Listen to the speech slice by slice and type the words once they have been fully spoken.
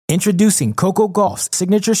Introducing Coco Gauff's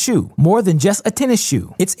signature shoe, more than just a tennis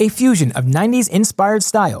shoe. It's a fusion of 90s-inspired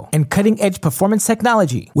style and cutting-edge performance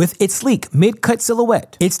technology. With its sleek mid-cut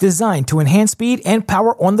silhouette, it's designed to enhance speed and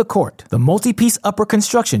power on the court. The multi-piece upper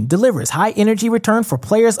construction delivers high-energy return for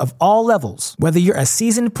players of all levels. Whether you're a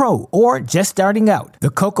seasoned pro or just starting out, the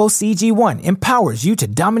Coco CG1 empowers you to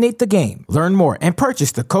dominate the game. Learn more and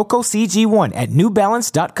purchase the Coco CG1 at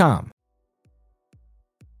NewBalance.com.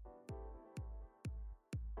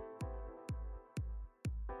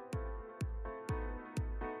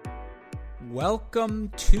 Welcome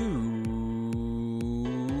to,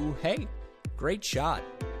 hey, Great Shot.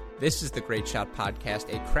 This is the Great Shot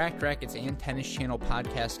Podcast, a Cracked Racquets and Tennis Channel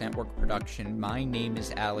podcast network production. My name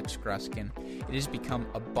is Alex Gruskin. It has become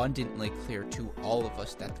abundantly clear to all of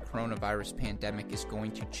us that the coronavirus pandemic is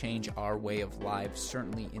going to change our way of life,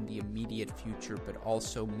 certainly in the immediate future, but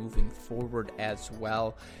also moving forward as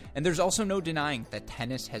well. And there's also no denying that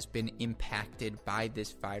tennis has been impacted by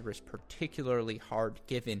this virus particularly hard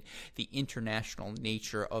given the international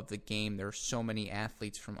nature of the game. There are so many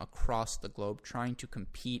athletes from across the globe trying to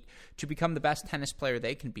compete to become the best tennis player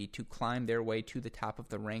they can be, to climb their way to the top of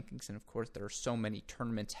the rankings. And of course, there are so many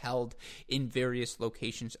tournaments held in various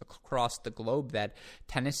locations across the globe that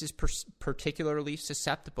tennis is particularly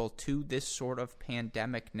susceptible to this sort of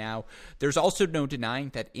pandemic. Now, there's also no denying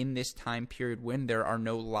that in this time period when there are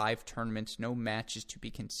no live tournaments, no matches to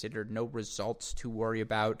be considered, no results to worry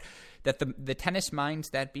about, that the tennis minds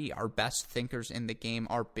that be, our best thinkers in the game,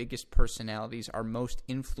 our biggest personalities, our most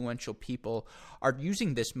influential people, are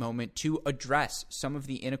using this moment to address some of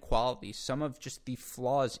the inequalities, some of just the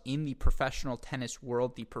flaws in the professional tennis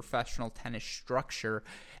world, the professional tennis structure.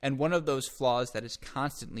 And one of those flaws that has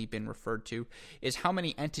constantly been referred to is how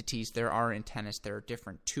many entities there are in tennis. There are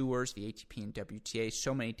different tours, the ATP and WTA,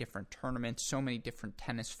 so many different tournaments, so many different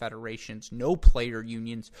tennis federations, no player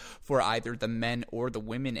unions for either the men or the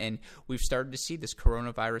women. And we've started to see this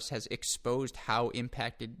coronavirus has exposed how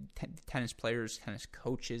impacted tennis players, tennis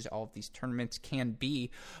coaches, all of these tournaments can be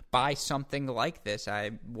by something like this.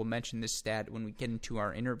 I will mention this stat when we get into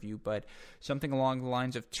our interview, but something along the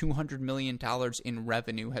lines of $200 million in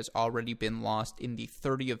revenue has already been lost in the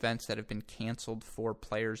 30 events that have been canceled for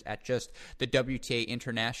players at just the WTA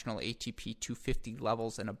International ATP 250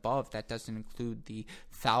 levels and above. That doesn't include the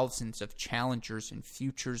thousands of challengers and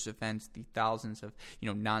futures events, the thousands of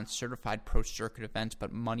non-certified pro circuit events,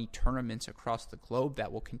 but money tournaments across the globe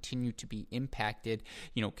that will continue to be impacted,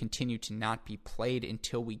 continue to not be played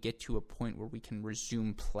until we get to a point where we can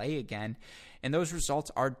resume play again. And those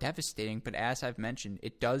results are devastating, but as I've mentioned,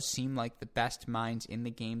 it does seem like the best minds in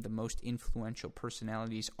the game, the most influential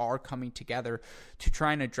personalities, are coming together to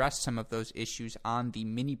try and address some of those issues. On the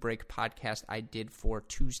mini break podcast I did for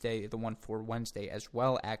Tuesday, the one for Wednesday as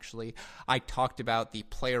well, actually, I talked about the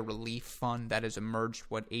player relief fund that has emerged,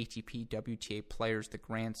 what ATP, WTA players, the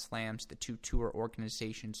Grand Slams, the two tour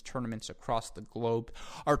organizations, tournaments across the globe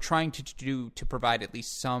are trying to do to provide at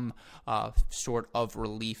least some sort of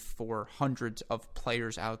relief for hundreds of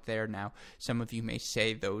players out there. Now, some of you may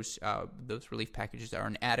say those relief packages are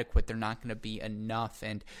inadequate. They're not going to be enough,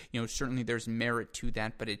 and certainly there's merit to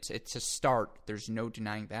that. But it's a start. There's no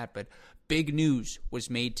denying that. But big news was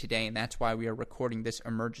made today, and that's why we are recording this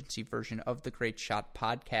emergency version of the Great Shot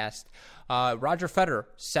podcast. Roger Federer,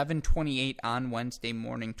 7:28 on Wednesday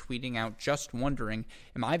morning, tweeting out, "Just wondering,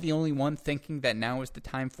 am I the only one thinking that now is the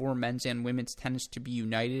time for men's and women's tennis to be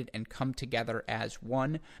united and come together as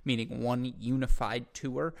one, meaning one unified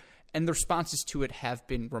tour?" And the responses to it have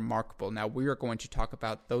been remarkable. Now, we are going to talk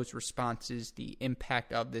about those responses, the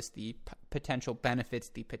impact of this, the potential benefits,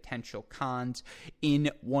 the potential cons in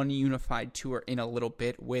one unified tour in a little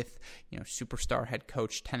bit with, superstar head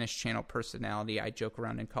coach, Tennis Channel personality. I joke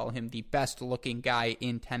around and call him the best looking guy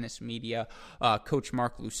in tennis media, Coach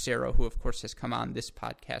Mark Lucero, who of course has come on this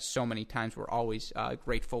podcast so many times. We're always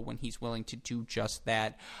grateful when he's willing to do just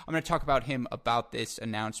that. I'm going to talk about him, about this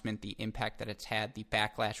announcement, the impact that it's had, the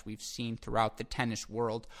backlash we've seen throughout the tennis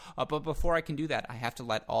world. But before I can do that, I have to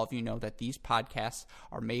let all of you know that these podcasts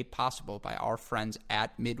are made possible by our friends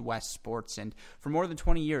at Midwest Sports. And for more than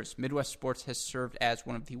 20 years, Midwest Sports has served as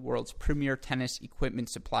one of the world's premier tennis equipment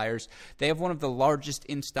suppliers. They have one of the largest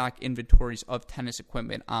in-stock inventories of tennis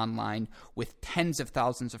equipment online, with tens of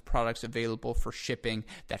thousands of products available for shipping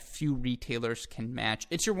that few retailers can match.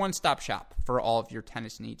 It's your one-stop shop for all of your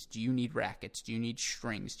tennis needs. Do you need rackets? Do you need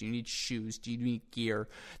strings? Do you need shoes? Do you need gear?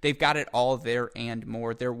 They've got it all there and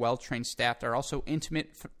more. Their well-trained staff are also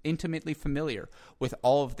intimately familiar with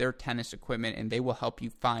all of their tennis equipment, and they will help you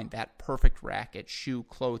find that perfect racket, shoe,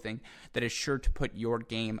 clothing that is sure to put your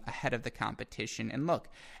game ahead of the competition. And look,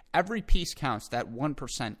 every piece counts, that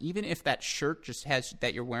 1%. Even if that shirt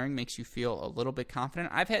that you're wearing makes you feel a little bit confident.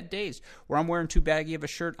 I've had days where I'm wearing too baggy of a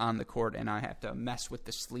shirt on the court and I have to mess with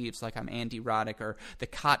the sleeves like I'm Andy Roddick, or the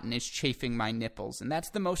cotton is chafing my nipples. And that's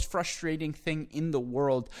the most frustrating thing in the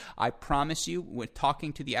world. I promise you, with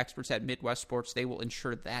talking to the experts at Midwest Sports, they will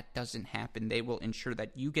ensure that doesn't happen. They will ensure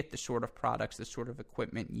that you get the sort of products, the sort of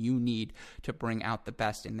equipment you need to bring out the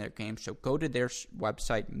best in their game. So go to their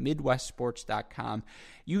website, MidwestSports.com.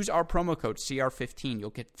 Use our promo code CR15.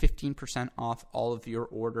 You'll get 15% off all of your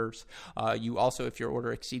orders. You also, if your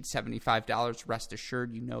order exceeds $75, rest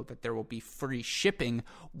assured you know that there will be free shipping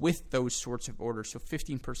with those sorts of orders. So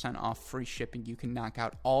 15% off, free shipping. You can knock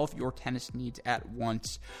out all of your tennis needs at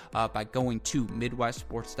once by going to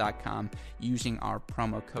MidwestSports.com using our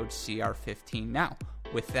promo code CR15. Now,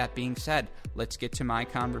 with that being said, let's get to my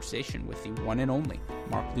conversation with the one and only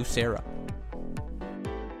Mark Lucero.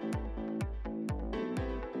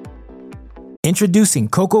 Introducing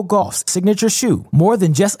Coco Gauff's signature shoe. More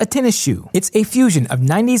than just a tennis shoe, it's a fusion of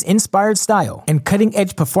 90s inspired style and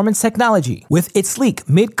cutting-edge performance technology. With its sleek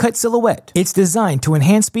mid-cut silhouette, it's designed to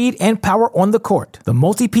enhance speed and power on the court. The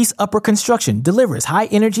multi-piece upper construction delivers high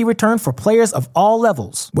energy return for players of all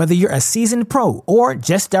levels. Whether you're a seasoned pro or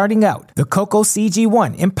just starting out, the Coco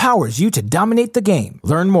CG1 empowers you to dominate the game.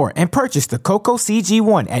 Learn more and purchase the Coco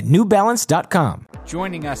CG1 at NewBalance.com.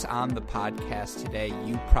 Joining us on the podcast today,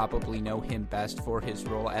 you probably know him best for his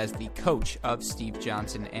role as the coach of Steve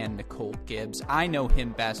Johnson and Nicole Gibbs. I know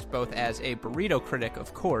him best both as a burrito critic,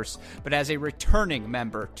 of course, but as a returning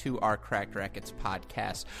member to our Cracked Racquets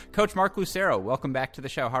podcast. Coach Mark Lucero, welcome back to the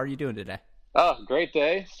show. How are you doing today? Oh, great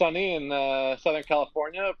day. Sunny in Southern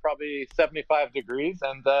California, probably 75 degrees,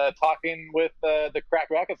 and talking with the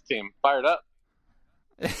Cracked Racquets team. Fired up.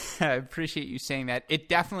 I appreciate you saying that. It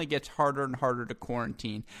definitely gets harder and harder to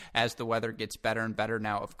quarantine as the weather gets better and better.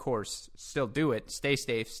 Now, of course, still do it. Stay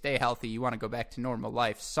safe, stay healthy. You want to go back to normal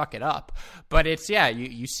life. Suck it up. But it's,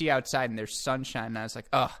 you see outside and there's sunshine, and I was like,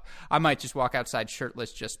 I might just walk outside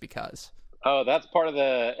shirtless just because. Oh, that's part of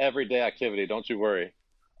the everyday activity. Don't you worry.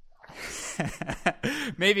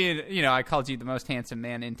 Maybe, I called you the most handsome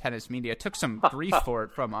man in tennis media. Took some grief for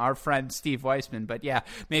it from our friend Steve Weissman. But yeah,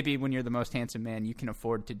 maybe when you're the most handsome man, you can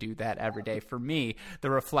afford to do that every day. For me, the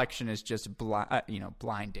reflection is just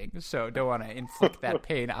blinding. So don't want to inflict that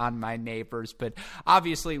pain on my neighbors. But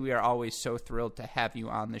obviously, we are always so thrilled to have you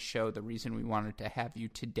on the show. The reason we wanted to have you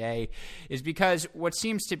today is because what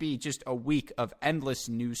seems to be just a week of endless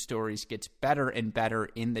news stories gets better and better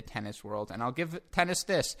in the tennis world. And I'll give tennis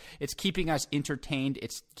this. It's keeping us entertained.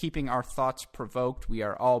 It's keeping our thoughts provoked. We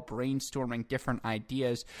are all brainstorming different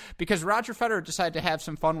ideas because Roger Federer decided to have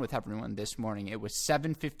some fun with everyone this morning. It was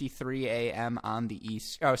 7:53 a.m. on the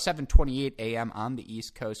 7:28 a.m. on the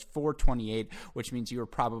East Coast, 4:28, which means you were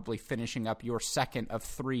probably finishing up your second of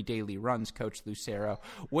 3 daily runs, Coach Lucero,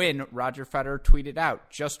 when Roger Federer tweeted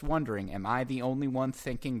out, "Just wondering, am I the only one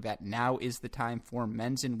thinking that now is the time for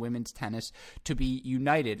men's and women's tennis to be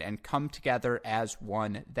united and come together as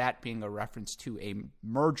one?" That being a reference to a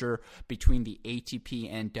merger between the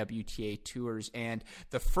ATP and WTA tours. And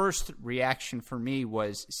the first reaction for me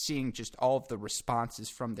was seeing just all of the responses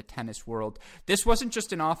from the tennis world. This wasn't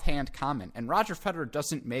just an offhand comment, and Roger Federer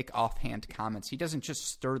doesn't make offhand comments. He doesn't just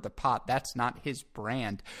stir the pot. That's not his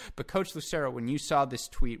brand. But Coach Lucero, when you saw this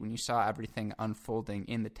tweet, when you saw everything unfolding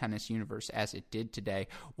in the tennis universe as it did today,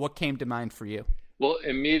 what came to mind for you? Well,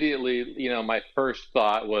 immediately, my first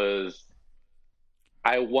thought was,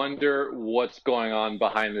 I wonder what's going on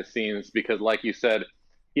behind the scenes because, like you said,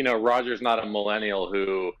 Roger's not a millennial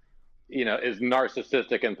who, is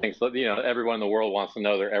narcissistic and thinks that, everyone in the world wants to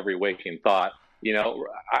know their every waking thought. We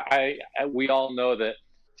all know that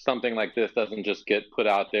something like this doesn't just get put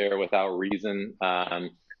out there without reason. I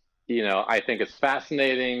think it's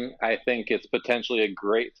fascinating. I think it's potentially a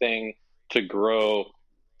great thing to grow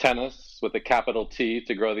tennis with a capital T,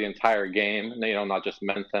 to grow the entire game, not just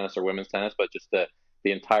men's tennis or women's tennis, but just the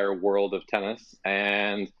entire world of tennis.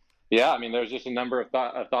 And there's just a number of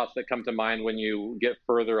thoughts that come to mind when you get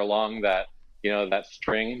further along that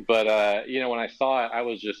string. But when I saw it, I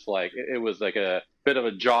was just like, it was like a bit of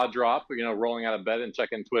a jaw drop, rolling out of bed and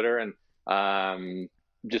checking Twitter. And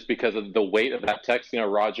just because of the weight of that text,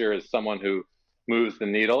 Roger is someone who moves the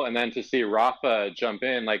needle. And then to see Rafa jump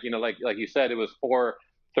in, like you said, it was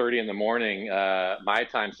 4:30 in the morning, my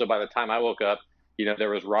time. So by the time I woke up,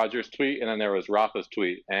 there was Roger's tweet and then there was Rafa's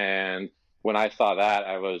tweet. And when I saw that,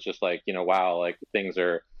 I was just like, wow, like things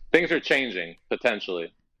are changing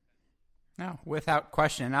potentially. No, without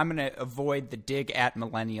question. And I'm going to avoid the dig at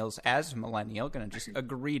millennials as a millennial. Going to just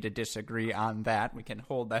agree to disagree on that. We can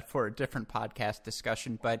hold that for a different podcast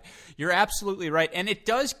discussion. But you're absolutely right. And it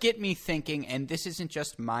does get me thinking, and this isn't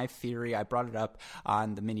just my theory. I brought it up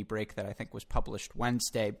on the mini break that I think was published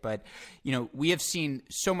Wednesday. But, we have seen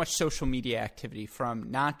so much social media activity from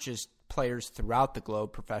not just players throughout the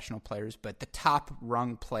globe, professional players, but the top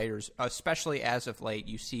rung players, especially as of late.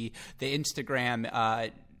 You see the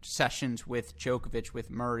Instagram sessions with Djokovic, with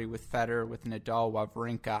Murray, with Federer, with Nadal,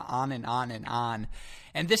 Wawrinka, on and on and on.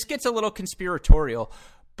 And this gets a little conspiratorial.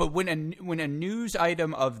 But when a news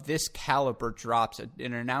item of this caliber drops,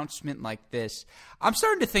 an announcement like this, I'm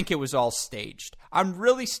starting to think it was all staged. I'm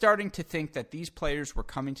really starting to think that these players were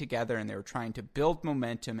coming together and they were trying to build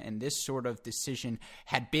momentum, and this sort of decision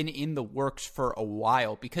had been in the works for a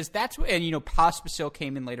while. Because that's what, and Pospisil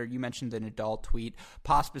came in later. You mentioned the Nadal tweet.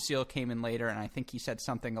 Pospisil came in later, and I think he said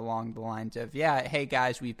something along the lines of, yeah, hey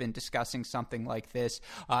guys, we've been discussing something like this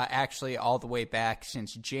actually all the way back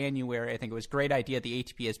since January. I think it was a great idea. The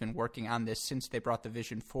ATP has been working on this since they brought the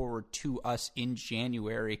vision forward to us in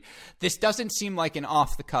January. This doesn't seem like an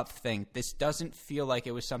off-the-cuff thing. This doesn't feel like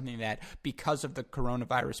it was something that, because of the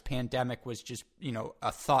coronavirus pandemic, was just,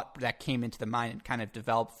 a thought that came into the mind and kind of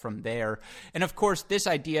developed from there. And of course, this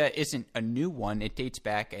idea isn't a new one. It dates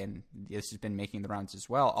back, and this has been making the rounds as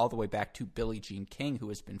well, all the way back to Billie Jean King, who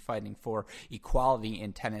has been fighting for equality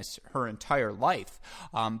in tennis her entire life.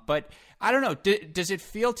 But I don't know. Does it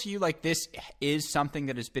feel to you like this is something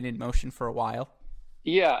that has been in motion for a while?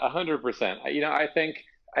 Yeah, 100%.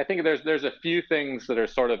 I think there's a few things that are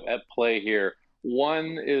sort of at play here.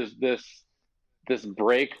 One is this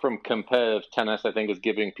break from competitive tennis, I think, is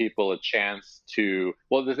giving people a chance to,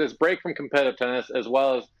 there's this break from competitive tennis, as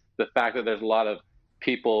well as the fact that there's a lot of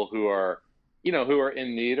people who are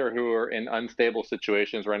in need or who are in unstable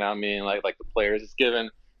situations right now, meaning like the players. It's given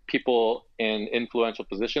people in influential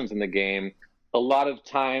positions in the game a lot of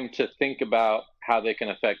time to think about how they can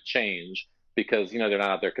affect change, because they're not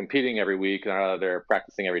out there competing every week, they're not out there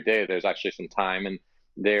practicing every day. There's actually some time and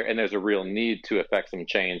there's a real need to affect some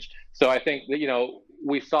change. So I think that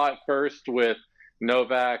we saw it first with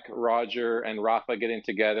Novak, Roger, and Rafa getting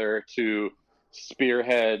together to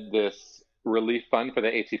spearhead this relief fund for the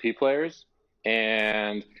ATP players,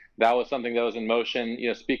 and that was something that was in motion.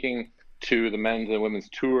 Speaking to the men's and women's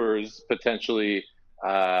tours potentially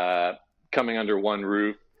coming under one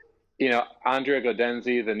roof. Andrea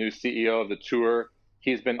Gaudenzi, the new CEO of the tour,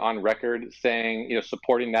 he's been on record saying,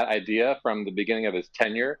 supporting that idea from the beginning of his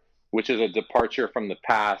tenure, which is a departure from the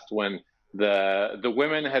past when the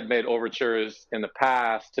women had made overtures in the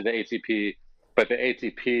past to the ATP, but the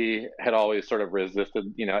ATP had always sort of resisted,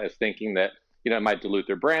 as thinking that, it might dilute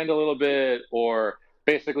their brand a little bit, or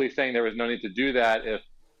basically saying there was no need to do that if,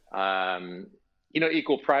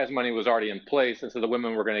 equal prize money was already in place. And so the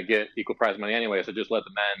women were going to get equal prize money anyway. So just let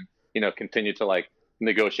the men, continue to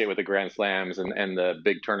negotiate with the Grand Slams and the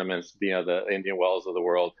big tournaments, the Indian Wells of the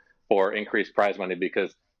world, for increased prize money,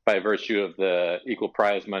 because by virtue of the equal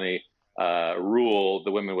prize money rule,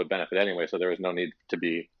 the women would benefit anyway. So there was no need to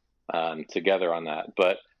be together on that.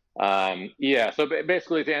 But so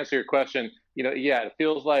basically, to answer your question, it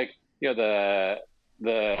feels like,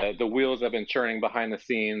 the wheels have been churning behind the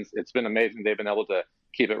scenes. It's been amazing. They've been able to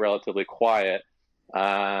keep it relatively quiet.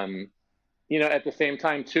 At the same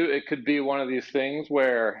time, too, it could be one of these things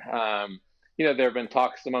where, there have been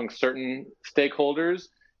talks among certain stakeholders,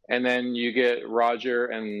 and then you get Roger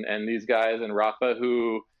and these guys and Rafa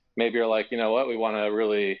who maybe are like, we want to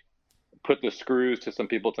really put the screws to some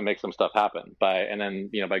people to make some stuff happen. By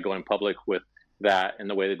going public with that in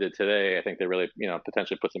the way they did today, I think they really,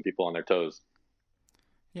 potentially put some people on their toes.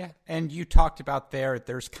 Yeah, and you talked about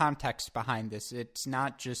there's context behind this. It's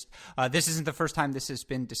not just, this isn't the first time this has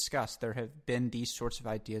been discussed. There have been these sorts of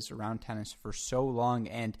ideas around tennis for so long,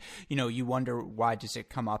 and, you wonder, why does it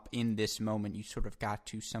come up in this moment? You sort of got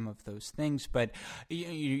to some of those things, but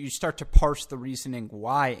you start to parse the reasoning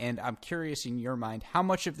why, and I'm curious, in your mind, how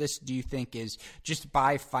much of this do you think is just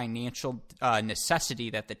by financial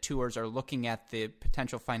necessity, that the tours are looking at the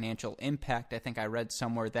potential financial impact? I think I read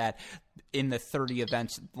somewhere that in the 30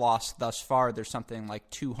 events lost thus far, there's something like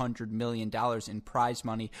 $200 million in prize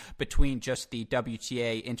money between just the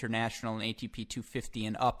WTA International and ATP 250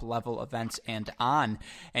 and up level events and on.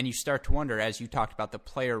 And you start to wonder, as you talked about, the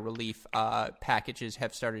player relief packages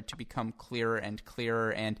have started to become clearer and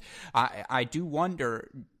clearer. And I do wonder,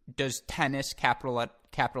 does tennis,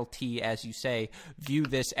 capital T, as you say, view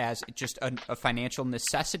this as just a financial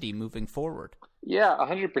necessity moving forward? Yeah,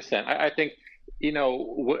 100%. I think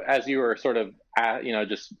as you were sort of,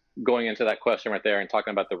 just going into that question right there and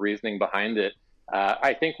talking about the reasoning behind it,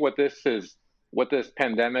 I think what this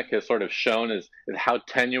pandemic has sort of shown is how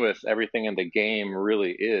tenuous everything in the game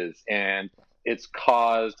really is. And it's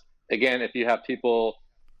caused, again, if you have people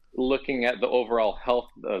looking at the overall health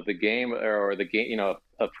of the game, or the game,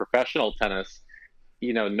 of professional tennis,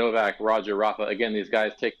 Novak, Roger, Rafa, again, these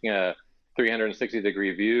guys taking a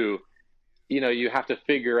 360-degree view, you have to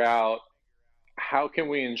figure out, how can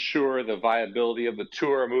we ensure the viability of the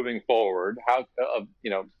tour moving forward? How,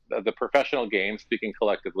 the professional game, speaking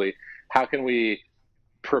collectively, how can we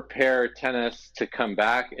prepare tennis to come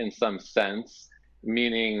back in some sense,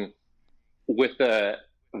 meaning with the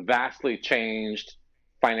vastly changed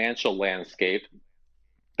financial landscape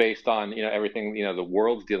based on, everything, the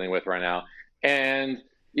world's dealing with right now. And,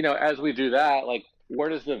 as we do that, like, where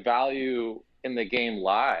does the value in the game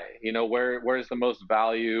lie? Where's the most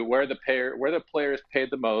value? Where the players paid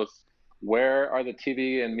the most? Where are the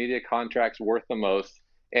TV and media contracts worth the most?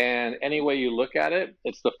 And any way you look at it,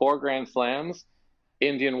 it's the 4 Grand Slams,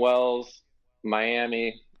 Indian Wells,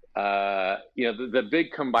 Miami, the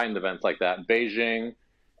big combined events like that, Beijing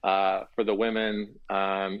for the women,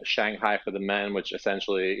 Shanghai for the men, which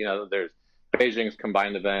essentially, there's Beijing's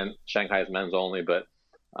combined event, Shanghai's men's only, but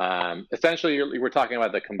essentially we're talking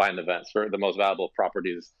about the combined events for the most valuable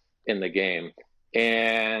properties in the game.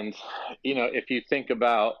 And, if you think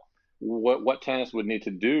about what tennis would need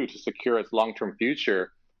to do to secure its long-term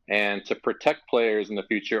future and to protect players in the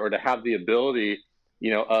future, or to have the ability,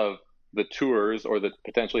 of the tours, or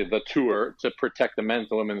potentially the tour, to protect the men's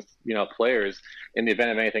and women's, players in the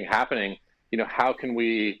event of anything happening, how can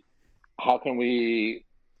we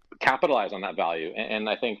capitalize on that value? And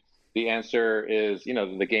I think the answer is,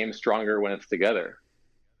 the game's stronger when it's together.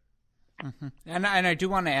 Mm-hmm. And I do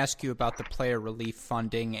want to ask you about the player relief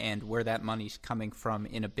funding and where that money's coming from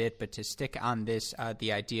in a bit. But to stick on this,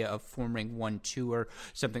 the idea of forming one tour,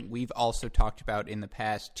 something we've also talked about in the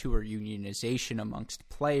past, tour unionization amongst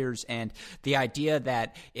players, and the idea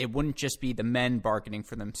that it wouldn't just be the men bargaining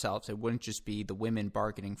for themselves, it wouldn't just be the women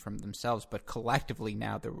bargaining for themselves, but collectively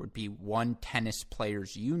now there would be one tennis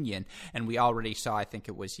players union. And we already saw, I think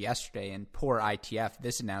it was yesterday, and poor ITF,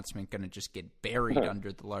 this announcement going to just get buried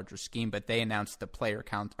under the larger scheme. But they announced the player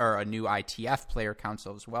count, or a new ITF player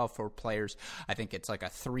council as well for players. I think it's like a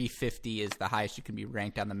 350 is the highest you can be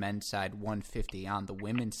ranked on the men's side, 150 on the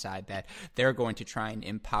women's side, that they're going to try and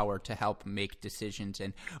empower to help make decisions,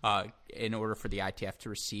 and in order for the ITF to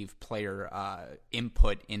receive player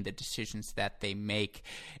input in the decisions that they make.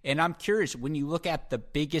 And I'm curious, when you look at the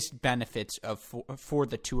biggest benefits for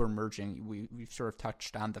the tour merging, we've sort of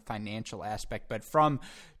touched on the financial aspect, but from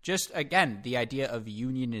just, again, the idea of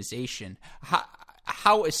unionization,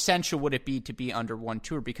 how essential would it be to be under one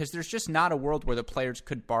tour? Because there's just not a world where the players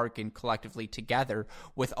could bargain collectively together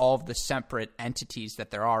with all of the separate entities that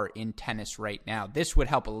there are in tennis right now. This would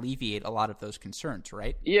help alleviate a lot of those concerns,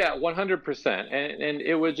 right? Yeah, 100%. And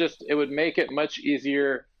it would make it much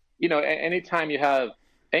easier. Anytime you have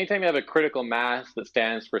a critical mass that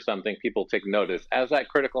stands for something, people take notice. As that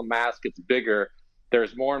critical mass gets bigger,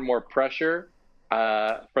 there's more and more pressure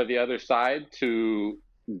for the other side to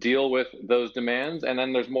deal with those demands, and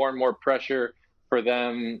then there's more and more pressure for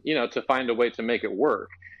them, to find a way to make it work.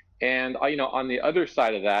 And on the other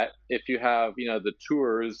side of that, if you have the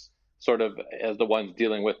tours sort of as the ones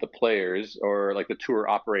dealing with the players, or like the tour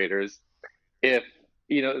operators, if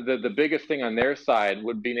the biggest thing on their side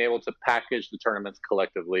would be able to package the tournaments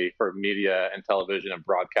collectively for media and television and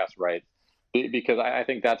broadcast rights, because I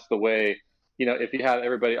think that's the way. If you have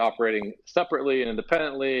everybody operating separately and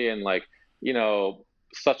independently, and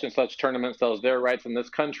such and such tournament sells their rights in this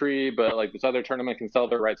country, but like this other tournament can sell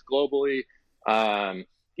their rights globally,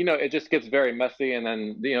 it just gets very messy. And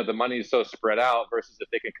then, the money is so spread out, versus if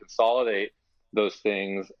they can consolidate those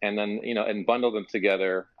things and then, and bundle them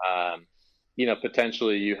together,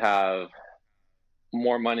 potentially you have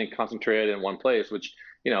more money concentrated in one place, which,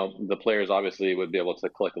 the players obviously would be able to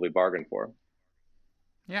collectively bargain for.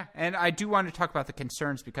 Yeah, and I do want to talk about the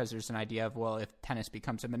concerns, because there's an idea of, well, if tennis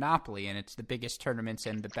becomes a monopoly and it's the biggest tournaments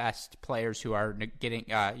and the best players who are getting,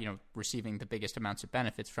 receiving the biggest amounts of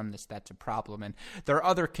benefits from this, that's a problem. And there are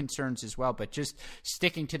other concerns as well, but just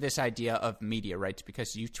sticking to this idea of media rights,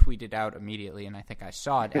 because you tweeted out immediately, and I think I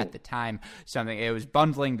saw it at the time, something, it was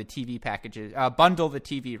bundling the TV packages, bundle the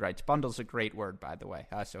TV rights. Bundle's a great word, by the way.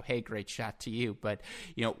 So, hey, great shot to you. But,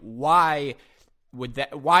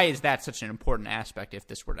 why is that such an important aspect if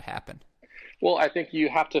this were to happen? Well, I think you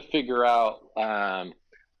have to figure out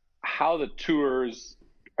how the tours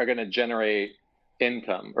are going to generate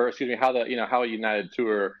income, or how a United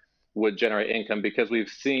Tour would generate income, because we've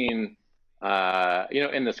seen,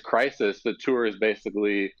 in this crisis, the tours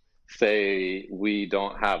basically say we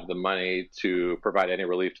don't have the money to provide any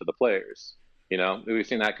relief to the players. We've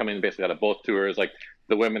seen that coming basically out of both tours. Like,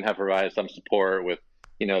 the women have provided some support with,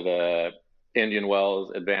 the Indian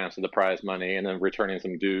Wells advance of the prize money and then returning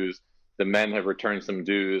some dues. The men have returned some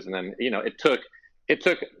dues, and then it took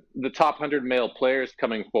the top 100 male players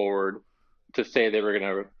coming forward to say they were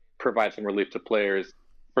going to provide some relief to players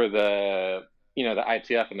for the the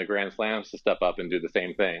ITF and the Grand Slams to step up and do the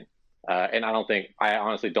same thing. And I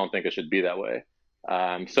honestly don't think it should be that way.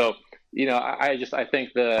 So I think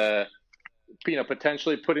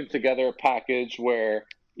potentially putting together a package where,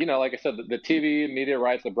 like I said, the TV media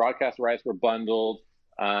rights, the broadcast rights were bundled,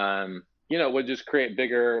 would just create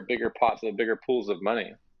bigger pots of bigger pools of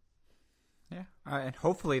money. Yeah, and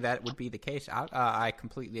hopefully that would be the case. I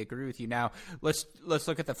completely agree with you. Now, let's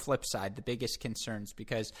look at the flip side, the biggest concerns,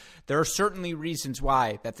 because there are certainly reasons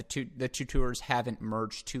why that the two tours haven't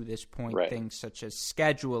merged to this point. Right. Things such as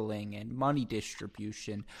scheduling and money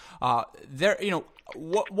distribution.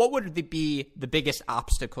 What would be the biggest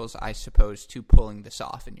obstacles, I suppose, to pulling this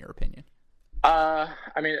off, in your opinion?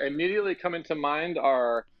 Immediately coming to mind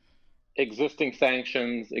are existing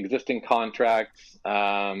sanctions, existing contracts.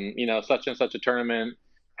 Such and such a tournament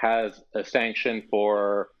has a sanction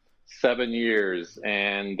for 7 years,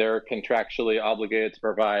 and they're contractually obligated to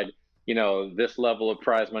provide, this level of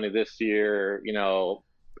prize money this year,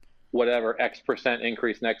 whatever X percent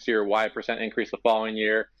increase next year, Y percent increase the following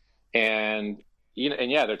year. And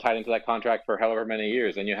they're tied into that contract for however many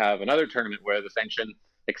years. And you have another tournament where the sanction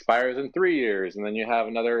expires in 3 years, and then you have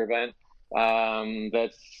another event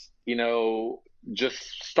that's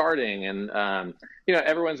just starting, and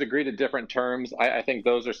everyone's agreed to different terms. I think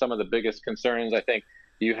those are some of the biggest concerns. I think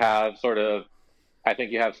you have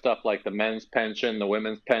stuff like the men's pension, the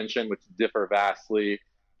women's pension, which differ vastly.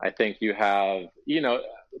 I think you have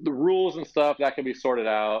the rules and stuff that can be sorted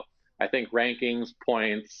out. I think rankings,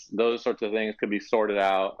 points, those sorts of things could be sorted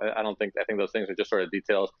out. I think those things are just sort of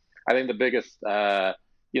details. I think the biggest the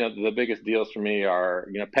biggest deals for me are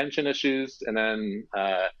pension issues, and then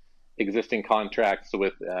existing contracts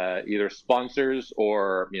with either sponsors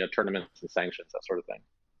or tournaments and sanctions, that sort of thing.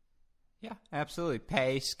 Yeah, absolutely.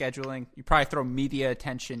 Pay, scheduling. You probably throw media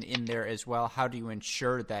attention in there as well. How do you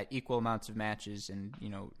ensure that equal amounts of matches and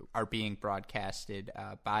are being broadcasted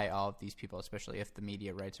by all of these people, especially if the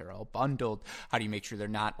media rights are all bundled? How do you make sure they're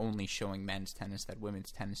not only showing men's tennis, that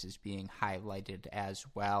women's tennis is being highlighted as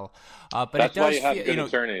well? But that's why you have good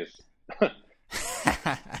attorneys.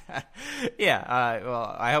 Yeah,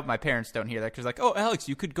 well, I hope my parents don't hear that, because oh, Alex,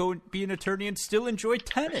 you could go be an attorney and still enjoy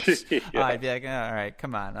tennis. Yeah. I'd be like, all right,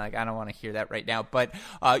 come on, I don't want to hear that right now. But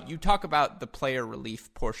you talk about the player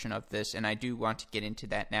relief portion of this, and I do want to get into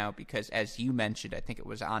that now, because as you mentioned, I think it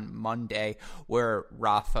was on Monday where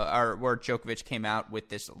Djokovic came out with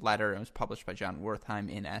this letter. It was published by John Wertheim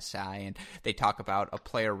in SI, and they talk about a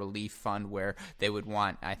player relief fund where they would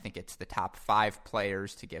want, I think it's the top 5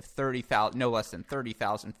 players to give $30,000, no less than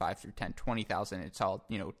 $30,000, 5 through 10, $20,000. It's all,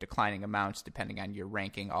 declining amounts depending on your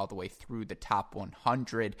ranking all the way through the top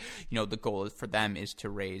 100. The goal for them is to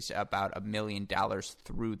raise about $1 million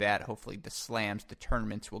through that. Hopefully the slams, the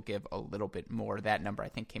tournaments will give a little bit more. That number I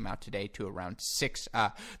think came out today to around 6.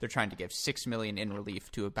 They're trying to give $6 million in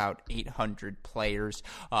relief to about 800 players.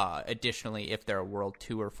 Additionally, if there are World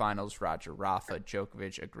Tour finals, Roger Rafa,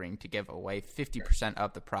 Djokovic agreeing to give away 50%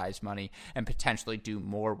 of the prize money and potentially do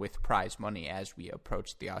more with prize money as we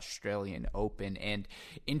approach the Australian Open. And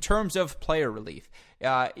in terms of player relief,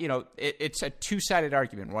 it's a two-sided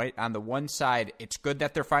argument, right? On the one side, it's good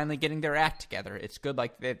that they're finally getting their act together. It's good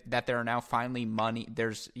that there are now finally money.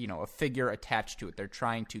 There's a figure attached to it. They're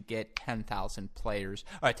trying to get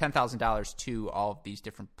 $10,000 to all of these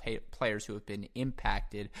different players who have been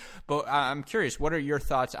impacted. But I'm curious, what are your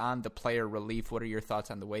thoughts on the player relief? What are your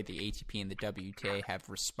thoughts on the way the ATP and the WTA have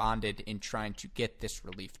responded in trying to get this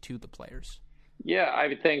relief to the players? Yeah, I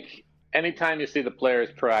would think anytime you see the players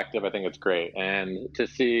proactive, I think it's great. And to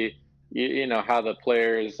see, how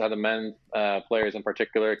the men's players in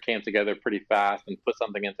particular came together pretty fast and put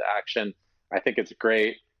something into action, I think it's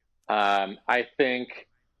great. I think,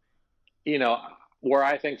 where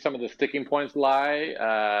I think some of the sticking points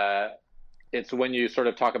lie, it's when you sort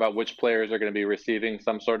of talk about which players are going to be receiving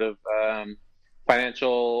some sort of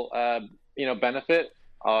financial, benefit.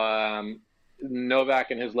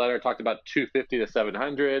 Novak in his letter talked about 250 to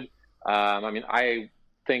 700. I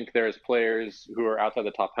think there's players who are outside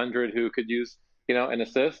the top 100 who could use, an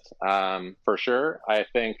assist, for sure. I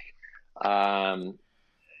think,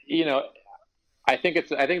 I think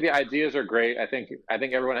the ideas are great. I think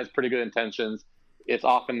everyone has pretty good intentions. It's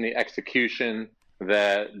often the execution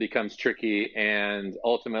that becomes tricky, and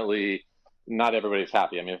ultimately, not everybody's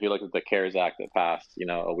happy. I mean, if you look at the CARES Act that passed,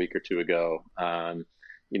 a week or two ago,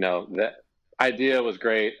 the idea was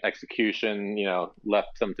great. Execution,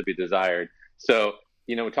 left some to be desired. So,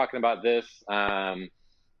 we're talking about this. The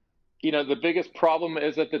biggest problem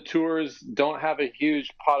is that the tours don't have a huge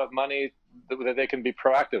pot of money that they can be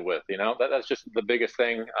proactive with. That's just the biggest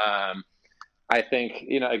thing. I think,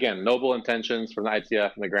 again, noble intentions from the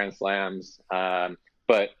ITF and the Grand Slams,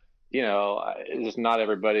 but just not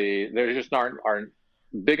everybody. There just aren't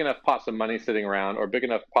big enough pots of money sitting around, or big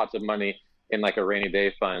enough pots of money in like a rainy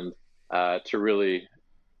day fund to really,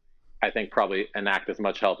 I think, probably enact as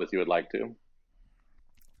much help as you would like to.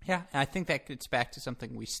 Yeah, I think that gets back to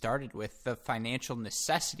something we started with, the financial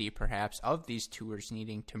necessity, perhaps, of these tours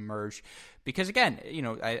needing to merge. Because, again,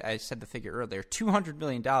 I said the figure earlier, $200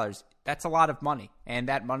 million, that's a lot of money. And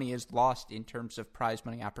that money is lost in terms of prize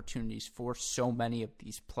money opportunities for so many of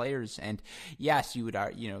these players. And, yes, you would,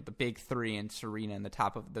 the big three and Serena and the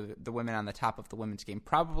top of the women on the top of the women's game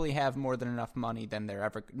probably have more than enough money than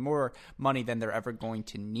more money than they're ever going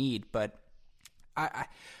to need. But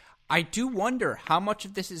I do wonder how much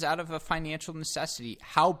of this is out of a financial necessity.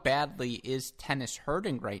 How badly is tennis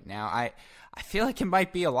hurting right now? I feel like it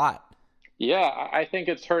might be a lot. Yeah, I think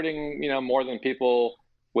it's hurting, more than people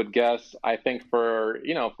would guess. I think for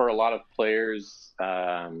a lot of players,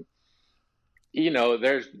 they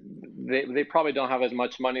probably don't have as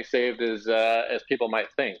much money saved as people might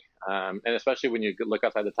think. And especially when you look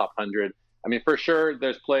outside the top 100. I mean, for sure,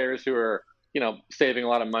 there's players who are saving a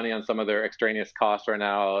lot of money on some of their extraneous costs right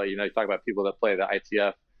now. You talk about people that play the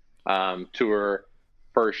ITF tour,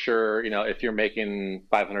 for sure. If you're making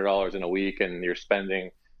 $500 in a week and you're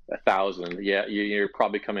spending $1,000, yeah, you're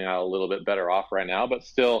probably coming out a little bit better off right now. But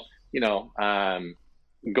still,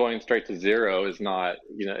 going straight to zero is not,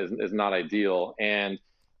 is not ideal. And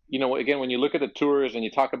again, when you look at the tours and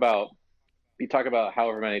you talk about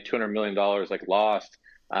however many $200 million like lost.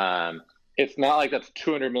 It's not like that's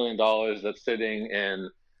 $200 million that's sitting in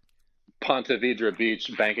Ponte Vedra Beach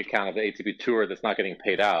bank account of the ATP Tour that's not getting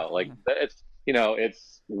paid out. Like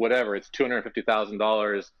it's whatever. It's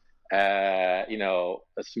 $250,000 at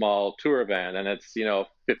a small tour event, and it's $50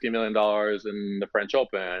 million in the French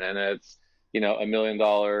Open, and it's $1 million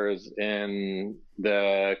in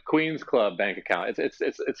the Queen's Club bank account.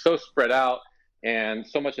 It's so spread out, and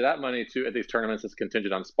so much of that money at these tournaments is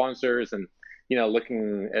contingent on sponsors. And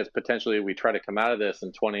looking as potentially we try to come out of this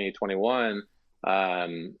in 2021,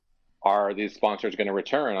 are these sponsors going to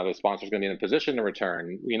return? Are the sponsors going to be in a position to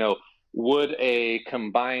return? Would a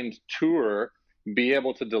combined tour be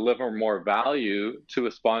able to deliver more value to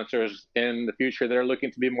sponsors in the future that are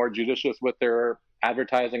looking to be more judicious with their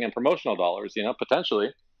advertising and promotional dollars,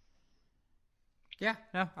 potentially? Yeah,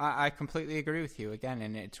 no, I completely agree with you again,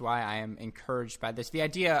 and it's why I am encouraged by this. The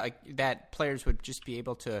idea that players would just be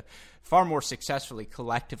able to far more successfully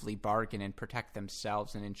collectively bargain and protect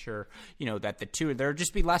themselves and ensure, that the tour, there would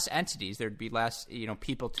just be less entities. There'd be less,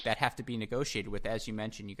 people that have to be negotiated with. As you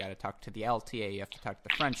mentioned, you got to talk to the LTA, you have to talk to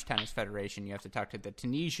the French Tennis Federation, you have to talk to the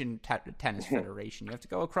Tunisian Tennis Federation, you have to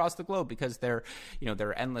go across the globe because there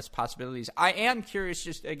are endless possibilities. I am curious,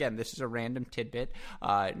 just again, this is a random tidbit,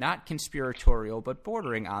 not conspiratorial, but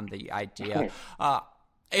bordering on the idea.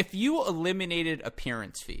 If you eliminated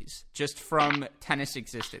appearance fees just from tennis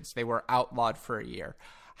existence, they were outlawed for a year,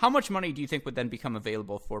 how much money do you think would then become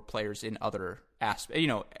available for players in other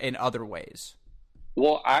in other ways?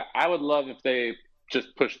 Well, I would love if they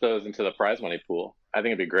just push those into the prize money pool. I think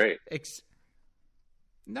it'd be great.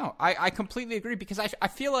 No, I completely agree, because I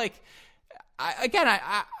feel like,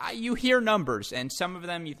 you hear numbers, and some of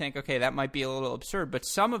them you think, okay, that might be a little absurd, but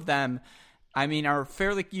some of them, are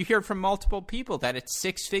fairly, you hear from multiple people that it's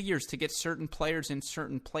six figures to get certain players in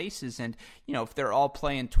certain places. And, if they're all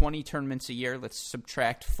playing 20 tournaments a year, let's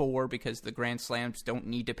subtract 4 because the Grand Slams don't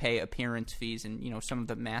need to pay appearance fees, and, some of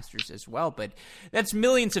the Masters as well. But that's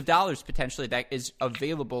millions of dollars potentially that is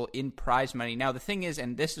available in prize money. Now, the thing is,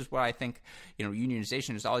 and this is what I think,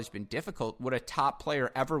 unionization has always been difficult. Would a top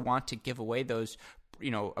player ever want to give away those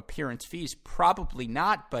appearance fees? Probably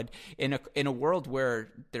not. But in a world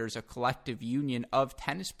where there's a collective union of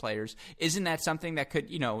tennis players, isn't that something that could,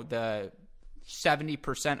 the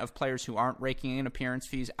 70% of players who aren't raking in appearance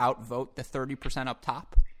fees outvote the 30% up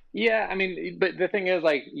top? Yeah, but the thing is,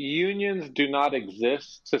 like, unions do not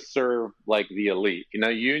exist to serve like the elite.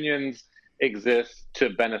 Unions exist to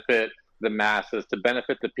benefit the masses, to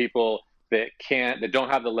benefit the people that don't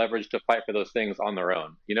have the leverage to fight for those things on their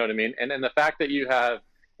own. You know what I mean? And then the fact that you have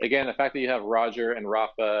again, the fact that you have Roger and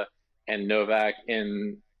Rafa and Novak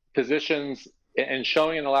in positions and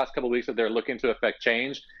showing in the last couple of weeks that they're looking to affect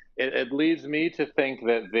change, it leads me to think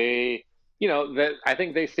that that I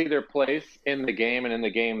think they see their place in the game and in the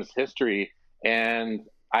game's history. And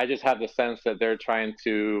I just have the sense that they're trying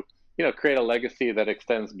to, create a legacy that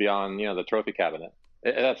extends beyond, the trophy cabinet.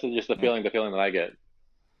 That's just the feeling that I get.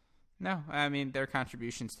 No, I mean, their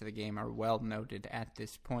contributions to the game are well noted at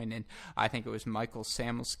this point, and I think it was Michael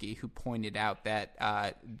Samulski who pointed out that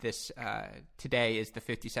today is the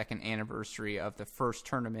 52nd anniversary of the first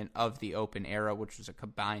tournament of the Open era, which was a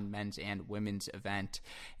combined men's and women's event,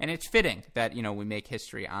 and it's fitting that, we make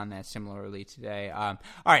history on that similarly today. All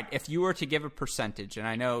right, if you were to give a percentage, and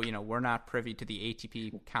I know, we're not privy to the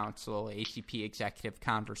ATP Council, ATP executive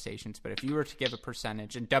conversations, but if you were to give a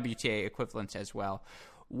percentage, and WTA equivalents as well,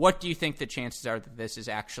 what do you think the chances are that this is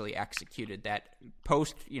actually executed, that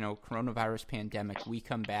post, coronavirus pandemic, we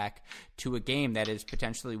come back to a game that is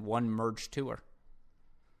potentially one merged tour?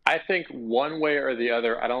 I think one way or the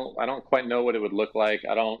other. I don't quite know what it would look like.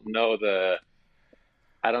 I don't know the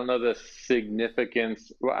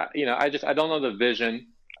significance. I don't know the vision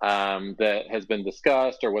that has been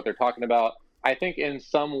discussed or what they're talking about. I think in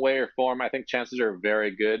some way or form, I think chances are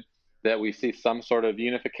very good that we see some sort of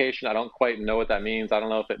unification. I don't quite know what that means. I don't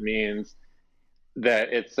know if it means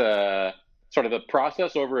that it's a sort of a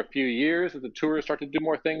process over a few years that the tours start to do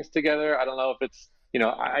more things together. I don't know if it's,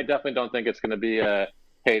 I definitely don't think it's going to be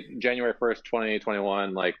hey, January 1st,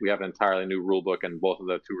 2021, like we have an entirely new rule book and both of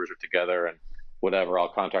the tours are together and whatever, all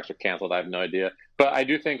contracts are canceled. I have no idea. But I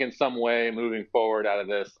do think in some way moving forward out of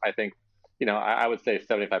this, I think, I would say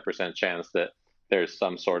 75% chance that there's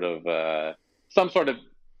some sort of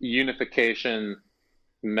unification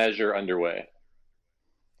measure underway.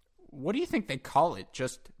 What do you think they call it?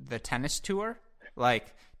 Just the tennis tour?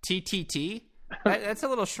 Like TTT? That's a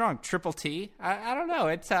little strong. Triple T? I don't know.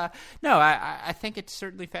 It's I think it's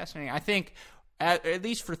certainly fascinating. I think at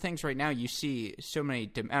least for things right now, you see so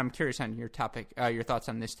many. I'm curious on your topic, your thoughts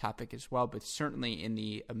on this topic as well. But certainly in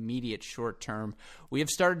the immediate short term, we have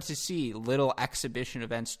started to see little exhibition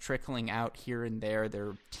events trickling out here and there. There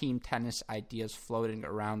are team tennis ideas floating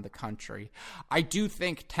around the country. I do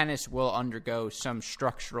think tennis will undergo some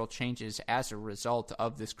structural changes as a result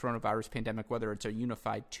of this coronavirus pandemic. Whether it's a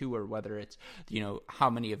unified tour, whether it's how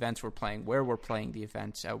many events we're playing, where we're playing the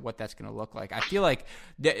events, what that's going to look like. I feel like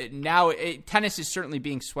now tennis is certainly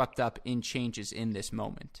being swept up in changes in this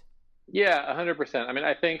moment. Yeah, 100%. I mean,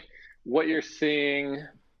 I think what you're seeing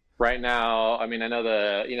right now, I mean, I know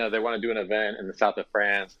they want to do an event in the south of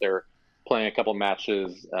France. They're playing a couple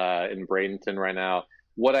matches in Bradenton right now.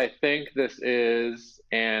 What I think this is,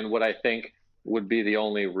 and what I think would be the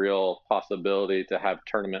only real possibility to have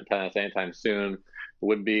tournament tennis anytime soon,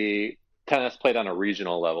 would be tennis played on a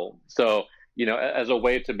regional level. So, as a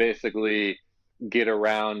way to basically get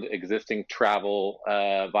around existing travel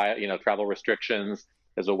via travel restrictions,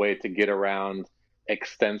 as a way to get around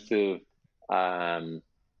extensive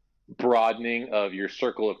broadening of your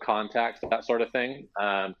circle of contacts, that sort of thing.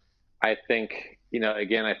 I think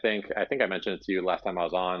again, I think I mentioned it to you last time I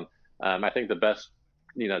was on. I think the best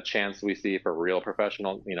chance we see for real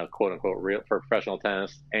professional, quote unquote real professional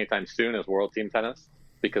tennis anytime soon is World Team Tennis,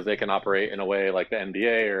 because they can operate in a way like the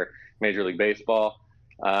NBA or Major League Baseball.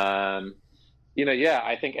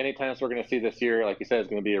 I think any tennis we're going to see this year, like you said, is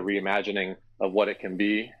going to be a reimagining of what it can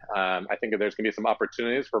be. I think that there's going to be some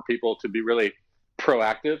opportunities for people to be really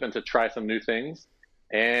proactive and to try some new things.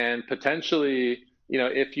 And potentially,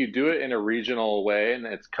 if you do it in a regional way and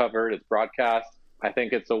it's covered, it's broadcast, I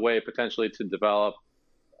think it's a way potentially to develop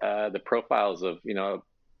the profiles of,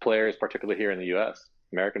 players, particularly here in the U.S.,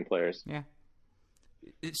 American players. Yeah.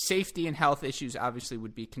 Safety and health issues obviously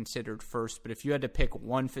would be considered first, but if you had to pick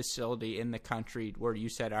one facility in the country where you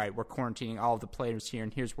said, all right, we're quarantining all of the players here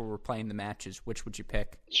and here's where we're playing the matches, which would you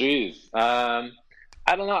pick? Jeez. I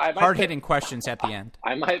don't know. Hard-hitting questions at the end.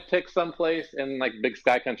 I might pick someplace in like Big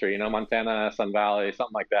Sky Country, Montana, Sun Valley,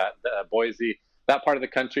 something like that, Boise, that part of the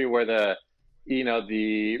country where the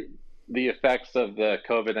effects of the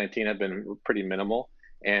COVID-19 have been pretty minimal,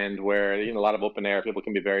 and where a lot of open air, people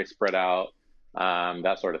can be very spread out.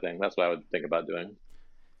 That sort of thing. That's what I would think about doing.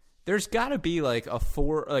 There's got to be like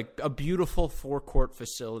a beautiful forecourt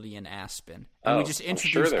facility in Aspen, And we just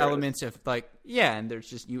introduce sure elements of and there's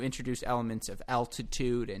just, you introduce elements of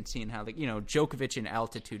altitude and seeing how Djokovic in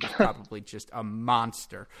altitude is probably just a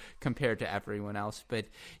monster compared to everyone else. But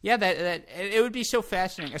yeah, that it would be so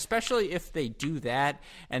fascinating, especially if they do that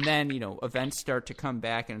and then, events start to come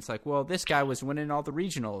back and it's like, well, this guy was winning all the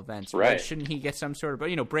regional events. Right. Well, shouldn't he get some sort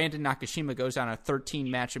of, Brandon Nakashima goes on a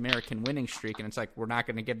 13-match American winning streak and it's like, we're not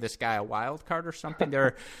going to give this guy a wild card or something. There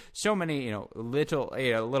are so many,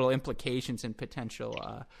 little implications and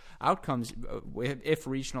potential outcomes if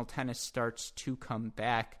regional tennis starts to come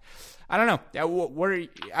back. I don't know.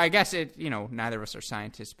 I guess neither of us are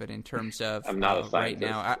scientists, but in terms of I'm not a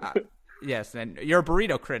scientist. Right now, yes, then you're a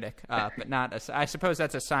burrito critic, but not. I suppose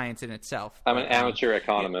that's a science in itself. I'm an amateur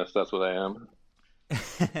economist. That's what I am.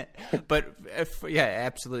 But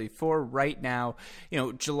absolutely. For right now,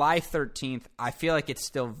 July 13th, I feel like it's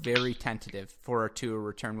still very tentative for a tour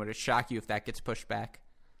return. Would it shock you if that gets pushed back?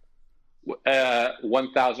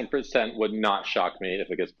 1,000% would not shock me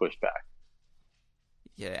if it gets pushed back.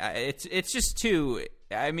 Yeah, it's just too.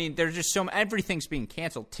 I mean, there's just everything's being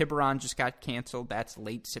canceled. Tiburon just got canceled. That's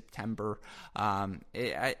late September.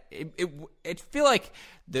 I feel like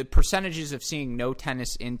the percentages of seeing no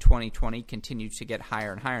tennis in 2020 continue to get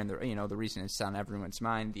higher and higher. And the reason it's on everyone's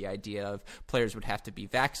mind, the idea of players would have to be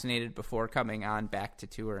vaccinated before coming on back to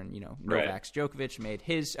tour. And Novak Djokovic made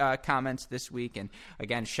his comments this week. And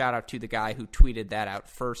again, shout out to the guy who tweeted that out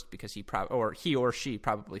first, because he or she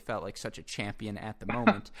probably felt like such a champion at the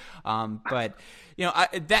moment. But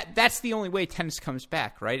that's the only way tennis comes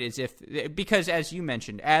back, right? Because as you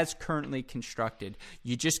mentioned, as currently constructed,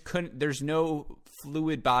 you just couldn't. There's no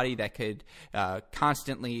fluid body that could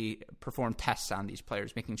constantly perform tests on these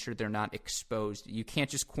players, making sure they're not exposed. You can't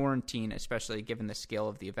just quarantine, especially given the scale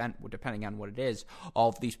of the event, depending on what it is, all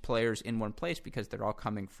of these players in one place, because they're all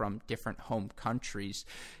coming from different home countries.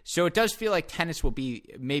 So it does feel like tennis will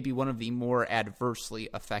be maybe one of the more adversely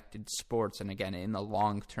affected sports. And again, in the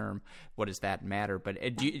long term, what does that matter?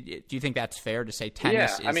 But do you think that's fair to say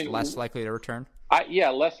tennis is less likely to return?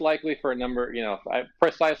 Less likely for a number.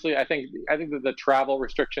 Precisely. I think that the travel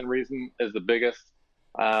restriction reason is the biggest.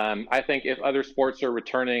 I think if other sports are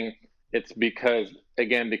returning, it's because,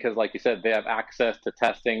 like you said, they have access to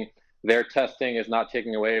testing. Their testing is not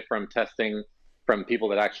taking away from testing from people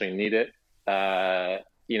that actually need it. The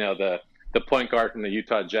point guard from the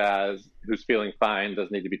Utah Jazz who's feeling fine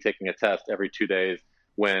doesn't need to be taking a test every 2 days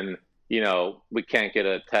when we can't get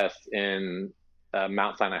a test in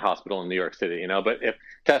Mount Sinai Hospital in New York City, but if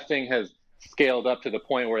testing has scaled up to the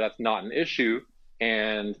point where that's not an issue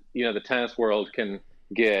and, the tennis world can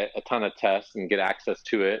get a ton of tests and get access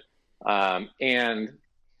to it, and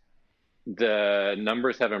the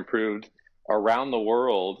numbers have improved around the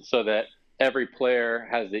world so that every player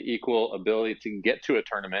has the equal ability to get to a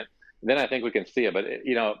tournament, then I think we can see it. But,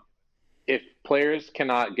 if players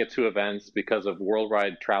cannot get to events because of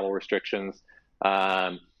worldwide travel restrictions,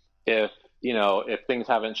 if things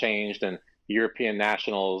haven't changed and European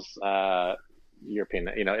nationals,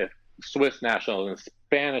 if Swiss nationals and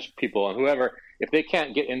Spanish people and whoever, if they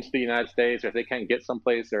can't get into the United States, or if they can't get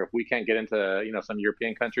someplace, or if we can't get into, some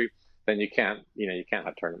European country, then you can't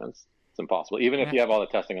have tournaments. It's impossible, even if you have all the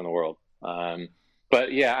testing in the world.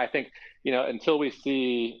 But yeah, I think, until we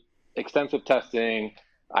see extensive testing,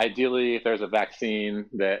 ideally, if there's a vaccine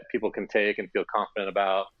that people can take and feel confident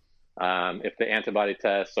about, if the antibody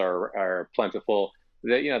tests are plentiful,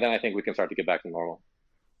 then I think we can start to get back to normal.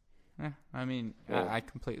 I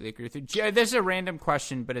completely agree with you. This is a random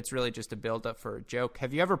question, but it's really just a build-up for a joke.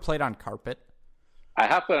 Have you ever played on carpet? I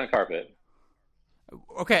have played on carpet.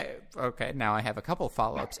 Okay. Now I have a couple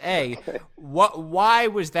follow-ups. A, why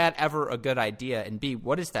was that ever a good idea? And B,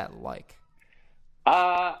 what is that like?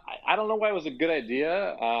 I don't know why it was a good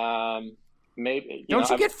idea. Maybe don't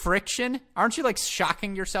you get friction? Aren't you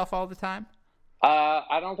shocking yourself all the time?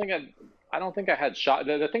 I don't think I had shock.